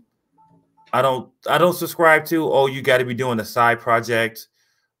learning. I don't subscribe to, oh, you got to be doing a side project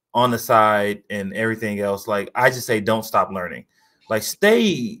on the side and everything else. Like, I just say don't stop learning. Like,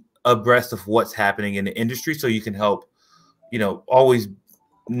 stay abreast of what's happening in the industry so you can help, always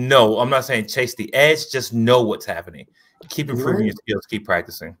know. I'm not saying chase the edge, just know what's happening. Keep improving your skills, keep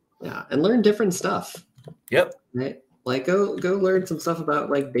practicing. Yeah, and learn different stuff. Yep. Right? Like go learn some stuff about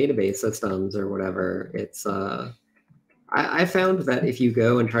like database systems or whatever. It's I found that if you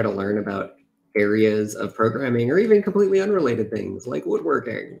go and try to learn about areas of programming or even completely unrelated things like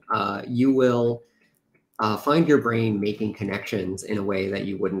woodworking, you will find your brain making connections in a way that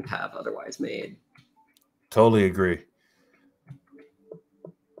you wouldn't have otherwise made. Totally agree.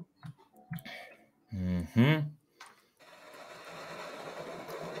 Mm-hmm.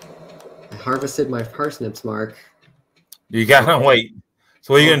 I harvested my parsnips, Mark. You got to wait.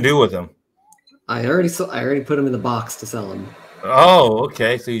 So what are you gonna do with them? I already put them in the box to sell them. Oh,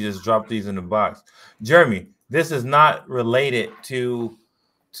 okay. So you just dropped these in the box. Jeremy, this is not related to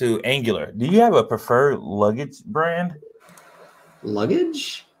Angular. Do you have a preferred luggage brand?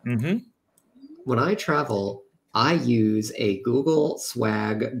 Luggage? Mm-hmm. When I travel, I use a Google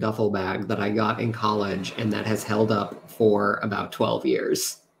Swag duffel bag that I got in college and that has held up for about 12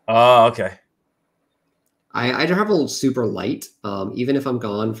 years. Oh, okay. I travel super light. Even if I'm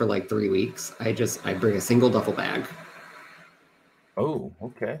gone for like 3 weeks, I bring a single duffel bag. Oh,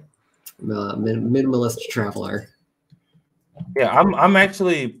 okay. Minimalist traveler. Yeah, I'm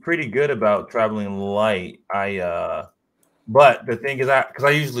actually pretty good about traveling light. But the thing is, because I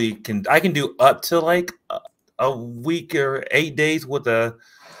usually can do up to like a week or 8 days with a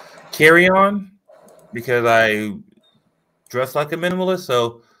carry-on because I dress like a minimalist.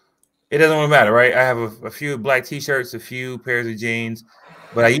 So it doesn't really matter, right? I have a few black t-shirts, a few pairs of jeans,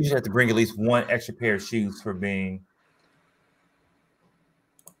 but I usually have to bring at least one extra pair of shoes for being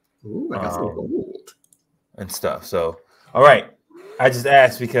I got some gold and stuff. So, all right. I just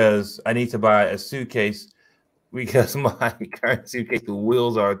asked because I need to buy a suitcase because my current suitcase, the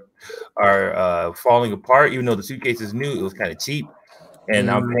wheels are falling apart. Even though the suitcase is new, it was kind of cheap, and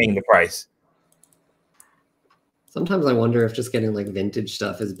I'm paying the price. Sometimes I wonder if just getting like vintage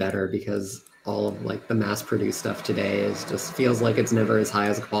stuff is better because all of like the mass-produced stuff today is just feels like it's never as high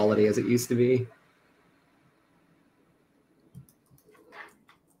as quality as it used to be.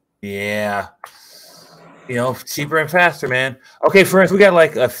 Yeah. Cheaper and faster, man. Okay, friends, we got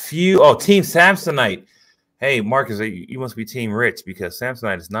like a few. Oh, Team Samsonite. Hey, Marcus, you must be Team Rich because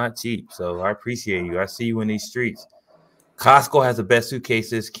Samsonite is not cheap. So I appreciate you. I see you in these streets. Costco has the best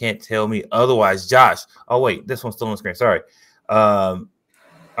suitcases. Can't tell me otherwise. Josh. Oh, wait. This one's still on the screen. Sorry. All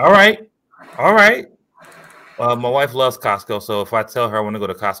right. My wife loves Costco. So if I tell her I want to go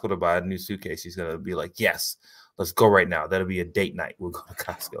to Costco to buy a new suitcase, she's going to be like, yes, let's go right now. That'll be a date night. We'll go to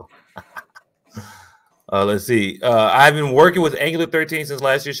Costco. Let's see. I've been working with Angular 13 since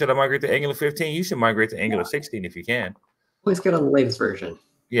last year. Should I migrate to Angular 15? You should migrate to Angular 16 if you can. Always get on the latest version.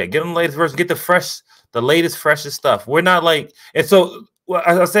 Yeah, get on the latest version. Get the latest, freshest stuff. We're not like, and so well,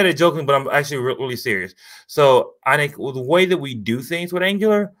 I said it joking, but I'm actually really serious. So I think the way that we do things with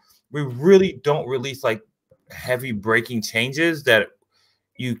Angular, we really don't release like heavy breaking changes that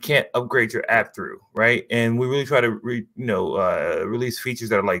you can't upgrade your app through, right? And we really try to release features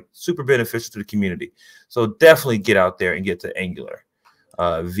that are like super beneficial to the community. So definitely get out there and get to Angular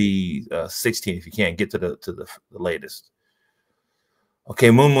V16 if you can. Get to the latest.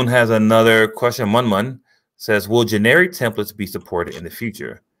 Okay, Moon has another question. Mun says, will generic templates be supported in the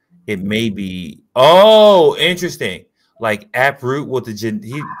future? It may be. Oh, interesting. Like app root with the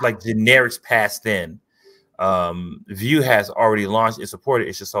generics passed in. Vue has already launched and supported.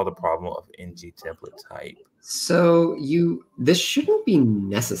 It should solve the problem of ng template type. So this shouldn't be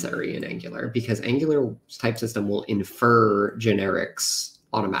necessary in Angular because Angular's type system will infer generics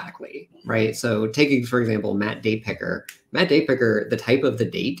automatically, right? So taking, for example, Matt Date Picker, the type of the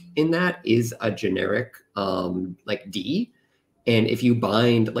date in that is a generic like D. And if you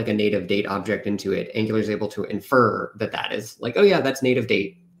bind like a native date object into it, Angular is able to infer that is like, oh yeah, that's native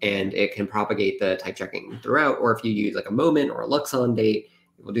date. And it can propagate the type checking throughout. Or if you use like a moment or a Luxon date,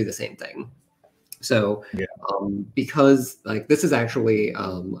 it will do the same thing. So yeah. Because like this is actually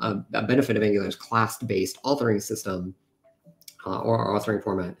a benefit of Angular's class-based authoring system or authoring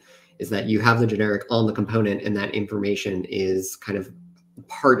format is that you have the generic on the component and that information is kind of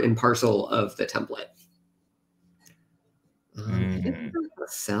part and parcel of the template.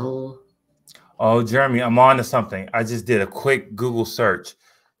 Cell. Oh, Jeremy, I'm on to something. I just did a quick Google search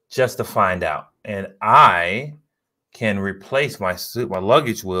just to find out. And I can replace my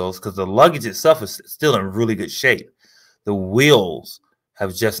luggage wheels because the luggage itself is still in really good shape. The wheels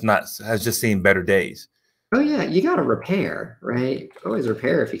have just seen better days. Oh yeah, you got to repair, right? Always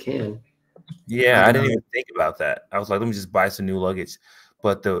repair if you can. Yeah, I didn't even think about that. I was like, let me just buy some new luggage.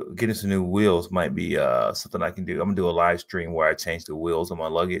 But getting some new wheels might be something I can do. I'm gonna do a live stream where I change the wheels on my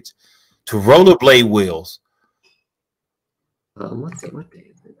luggage to rollerblade wheels. Let's see, what day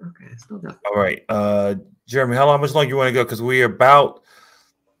is it? Okay, still got. All right, Jeremy, how much longer you want to go? Because we're about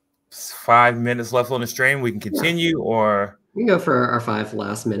 5 minutes left on the stream. We can continue, or we can go for our 5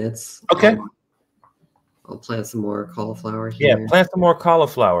 last minutes. Okay. I'll plant some more cauliflower here. Yeah, plant some more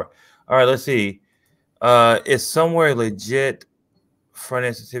cauliflower. All right, let's see. Is somewhere legit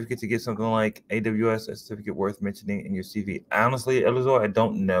front-end certificate to get something like AWS a certificate worth mentioning in your CV? Honestly, Elizor, I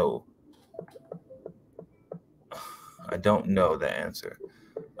don't know. I don't know the answer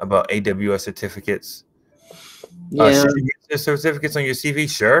about AWS certificates. Yeah. Should you get certificates on your CV?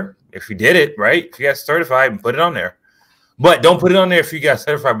 Sure. If you did it, right? If you got certified, put it on there. But don't put it on there if you got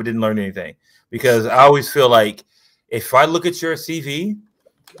certified but didn't learn anything. Because I always feel like if I look at your CV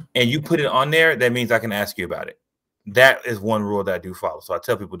and you put it on there, that means I can ask you about it. That is one rule that I do follow. So I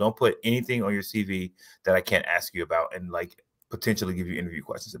tell people, don't put anything on your CV that I can't ask you about and like potentially give you interview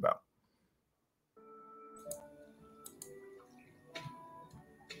questions about.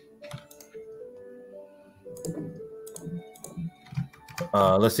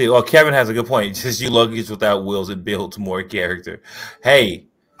 Let's see. Oh, Kevin has a good point. Just you luggage without wheels, it builds more character. Hey,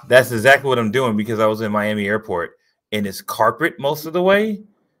 that's exactly what I'm doing because I was in Miami airport and it's carpet most of the way.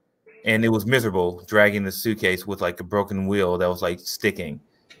 And it was miserable dragging the suitcase with like a broken wheel that was like sticking.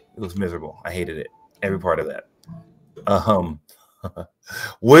 It was miserable. I hated it. Every part of that.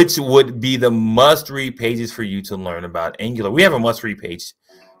 Which would be the must-read pages for you to learn about Angular? We have a must-read page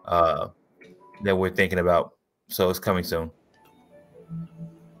that we're thinking about. So it's coming soon.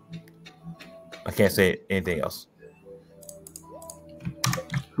 I can't say anything else.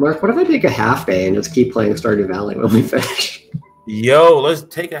 Mark, what if I take a half day and just keep playing Stardew Valley when we finish? Yo, let's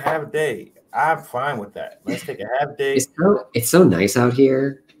take a half day. I'm fine with that. Let's take a half day. It's so nice out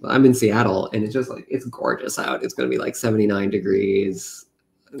here. I'm in Seattle, and it's just like it's gorgeous out. It's gonna be like 79 degrees.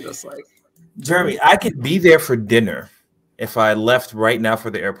 And just like Jeremy, I could be there for dinner if I left right now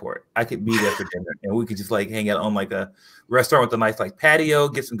for the airport. I could be there for dinner, and we could just like hang out on like a restaurant with a nice like patio,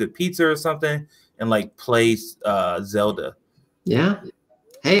 get some good pizza or something, and like play Zelda. Yeah.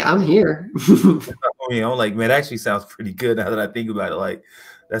 Hey, I'm here. I'm like, man, that actually sounds pretty good now that I think about it. Like,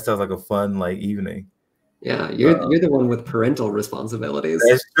 that sounds like a fun like evening. Yeah, you're the one with parental responsibilities.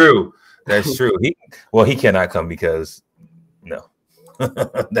 That's true. That's true. He cannot come because no.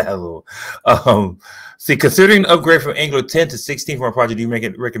 That little. See, considering upgrade from Angular 10 to 16 for our project, do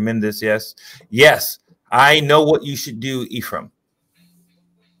you recommend this? Yes. Yes. I know what you should do, Ephraim.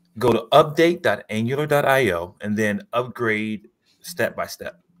 Go to update.angular.io and then upgrade step by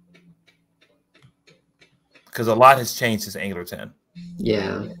step. Because a lot has changed since Angular 10.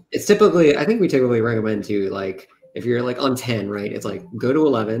 Yeah. It's typically, I think we typically recommend to like if you're like on 10, right, it's like go to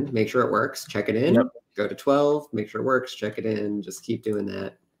 11, make sure it works, check it in, go to 12, make sure it works, check it in, just keep doing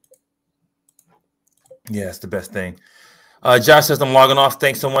that. Yeah, it's the best thing. Josh says, I'm logging off.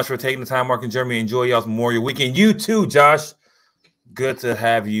 Thanks so much for taking the time, Mark and Jeremy. Enjoy y'all's Memorial weekend. You too, Josh. Good to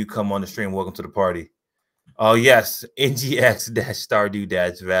have you come on the stream. Welcome to the party. Oh, yes.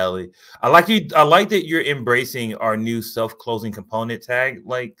 NGX-Stardew Valley. I like you. I like that you're embracing our new self-closing component tag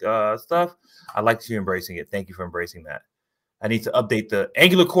stuff. I like that you're embracing it. Thank you for embracing that. I need to update the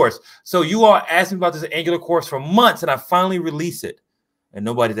Angular course. So you all asked me about this Angular course for months, and I finally released it. And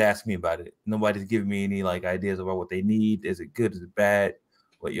nobody's asked me about it. Nobody's giving me any ideas about what they need. Is it good? Is it bad?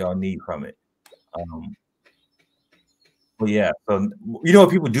 What y'all need from it? Well, yeah. So you know what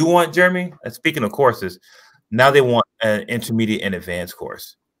people do want, Jeremy? And speaking of courses, now they want an intermediate and advanced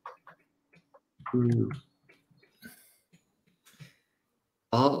course.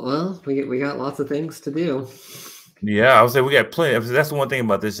 Oh well, we got lots of things to do. Yeah, I would say we got plenty. That's the one thing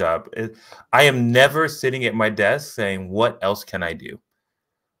about this job. I am never sitting at my desk saying, "What else can I do?"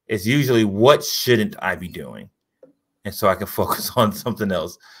 It's usually what shouldn't I be doing, and so I can focus on something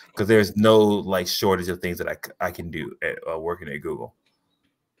else because there's no shortage of things that I can do at working at Google.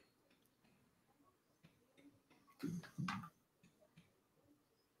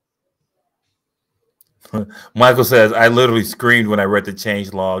 Michael says, I literally screamed when I read the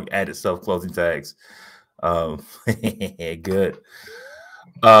change log added self-closing tags. Good.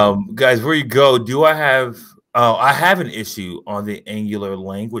 Guys, before you go, do I have I have an issue on the Angular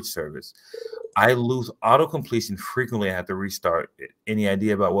language service. I lose auto-completion frequently. I have to restart it. Any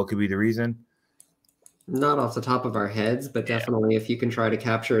idea about what could be the reason? Not off the top of our heads, but definitely if you can try to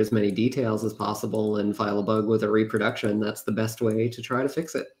capture as many details as possible and file a bug with a reproduction, that's the best way to try to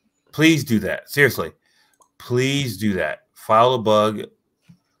fix it. Please do that. Seriously. Please do that. File a bug,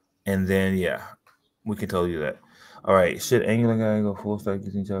 and then, yeah, we can tell you that. All right. Should Angular guy go full stack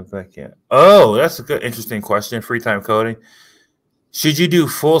using Java backend? Oh, that's a good, interesting question. Free time coding. Should you do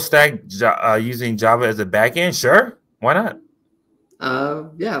full stack using Java as a backend? Sure. Why not?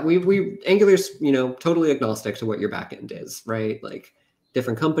 Yeah, Angular's, totally agnostic to what your backend is, right? Like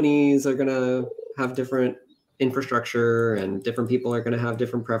different companies are going to have different infrastructure and different people are going to have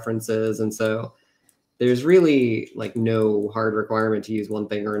different preferences. And so there's really no hard requirement to use one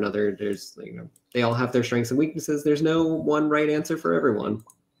thing or another. There's, they all have their strengths and weaknesses. There's no one right answer for everyone.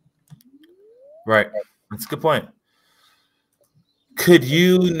 Right. That's a good point. Could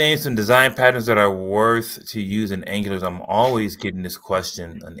you name some design patterns that are worth to use in Angular? I'm always getting this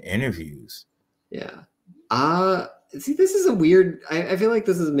question in interviews. Yeah. See, this is a weird, I feel like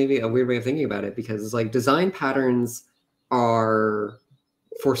this is maybe a weird way of thinking about it because it's design patterns are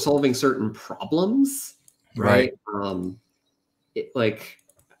for solving certain problems, right?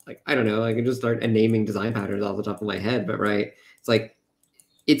 I don't know, I can just start naming design patterns off the top of my head, but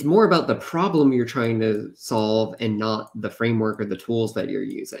it's more about the problem you're trying to solve and not the framework or the tools that you're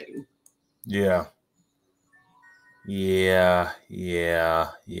using. Yeah. I'm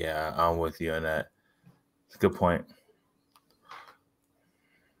with you on that. It's a good point.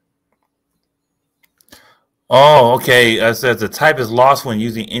 Oh, okay. It says the type is lost when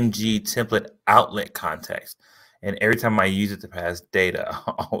using MG template outlet context. And every time I use it to pass data,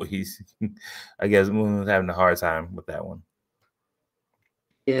 always, I guess Moon was having a hard time with that one.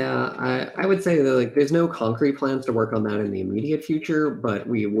 Yeah, I would say that there's no concrete plans to work on that in the immediate future, but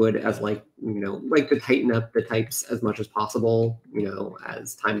we would to tighten up the types as much as possible,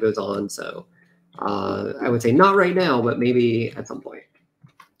 as time goes on. So I would say not right now, but maybe at some point.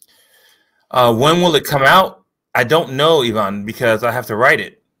 When will it come out? I don't know, Ivan, because I have to write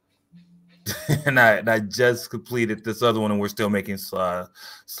it. And I just completed this other one, and we're still making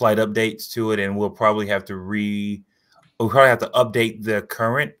slight updates to it, and we'll probably have to update the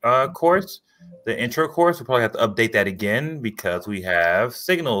current course, the intro course. We'll probably have to update that again because we have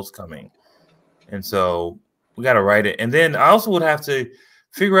signals coming. And so we got to write it. And then I also would have to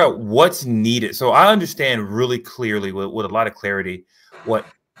figure out what's needed. So I understand really clearly with a lot of clarity what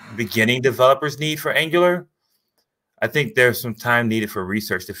beginning developers need for Angular. I think there's some time needed for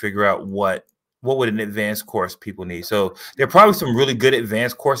research to figure out what would an advanced course people need. So there are probably some really good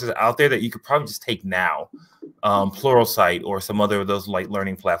advanced courses out there that you could probably just take now. Pluralsight or some other of those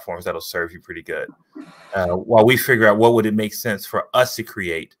learning platforms that'll serve you pretty good. While we figure out what would it make sense for us to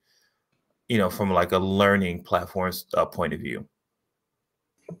create, from a learning platform's point of view.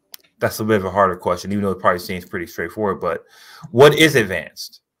 That's a bit of a harder question, even though it probably seems pretty straightforward. But what is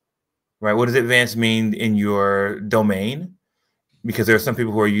advanced? Right? What does advanced mean in your domain? Because there are some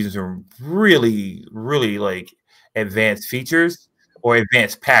people who are using some really, really advanced features or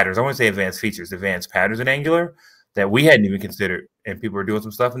advanced patterns. I want to say advanced features, advanced patterns in Angular that we hadn't even considered, and people are doing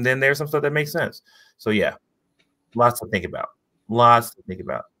some stuff, and then there's some stuff that makes sense. So yeah, lots to think about. Lots to think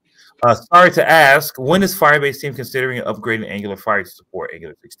about. Sorry to ask, when is Firebase team considering upgrading Angular Fire to support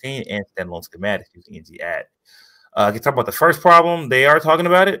Angular 16 and standalone schematics using NG add? I can talk about the first problem. They are talking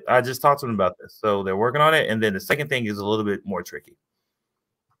about it. I just talked to them about this. So they're working on it. And then the second thing is a little bit more tricky.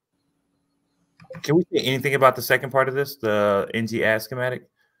 Can we say anything about the second part of this, the NG add schematic?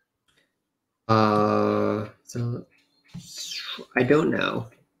 So I don't know.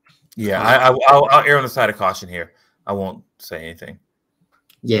 Yeah, I'll err on the side of caution here. I won't say anything.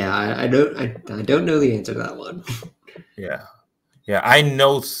 Yeah, I don't know the answer to that one. Yeah. Yeah, I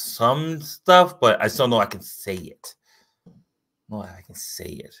know some stuff, but I still know I can say it. No, I can say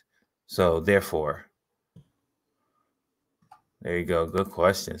it. So therefore, there you go. Good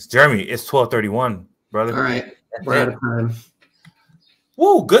questions. Jeremy, it's 12:31, brother. All right. We're out of time.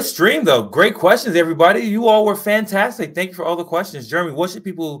 Whoa, good stream, though. Great questions, everybody. You all were fantastic. Thank you for all the questions. Jeremy, what should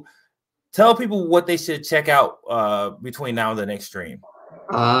people tell people what they should check out between now and the next stream?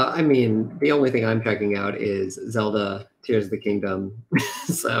 I mean, the only thing I'm checking out is Zelda Tears of the Kingdom.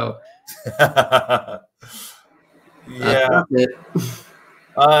 So yeah, that's it.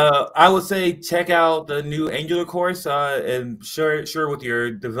 I would say check out the new Angular course and sure with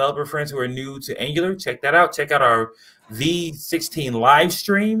your developer friends who are new to Angular, check that out. Check out our V16 live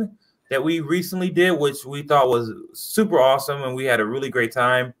stream that we recently did, which we thought was super awesome, and we had a really great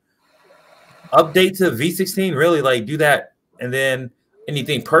time. Update to V16, really like do that, and then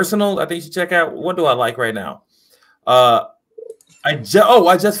anything personal I think you should check out. What do I like right now? I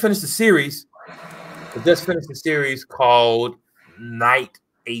just finished a series. I just finished a series called Night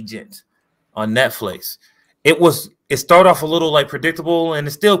Agent on Netflix. It started off a little like predictable, and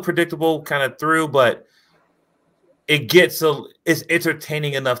it's still predictable kind of through, but it's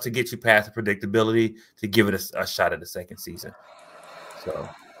entertaining enough to get you past the predictability to give it a shot at the second season. So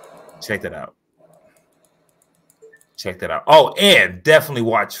check that out. Check that out. Oh, and definitely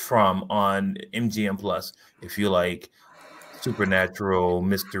watch From on MGM Plus if you like supernatural,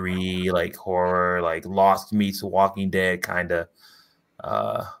 mystery, like horror, like Lost meets Walking Dead kind of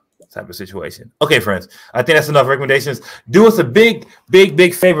type of situation. Okay, friends, I think that's enough recommendations. Do us a big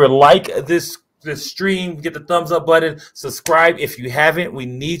favor. Like this stream, get the thumbs up button, subscribe if you haven't. We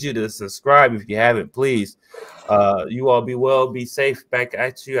need you to subscribe if you haven't, please. You all be well, be safe. Back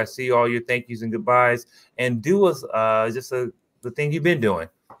at you. I see all your thank yous and goodbyes. And do us the thing you've been doing.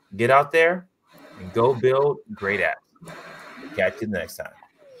 Get out there and go build great apps. Catch you next time.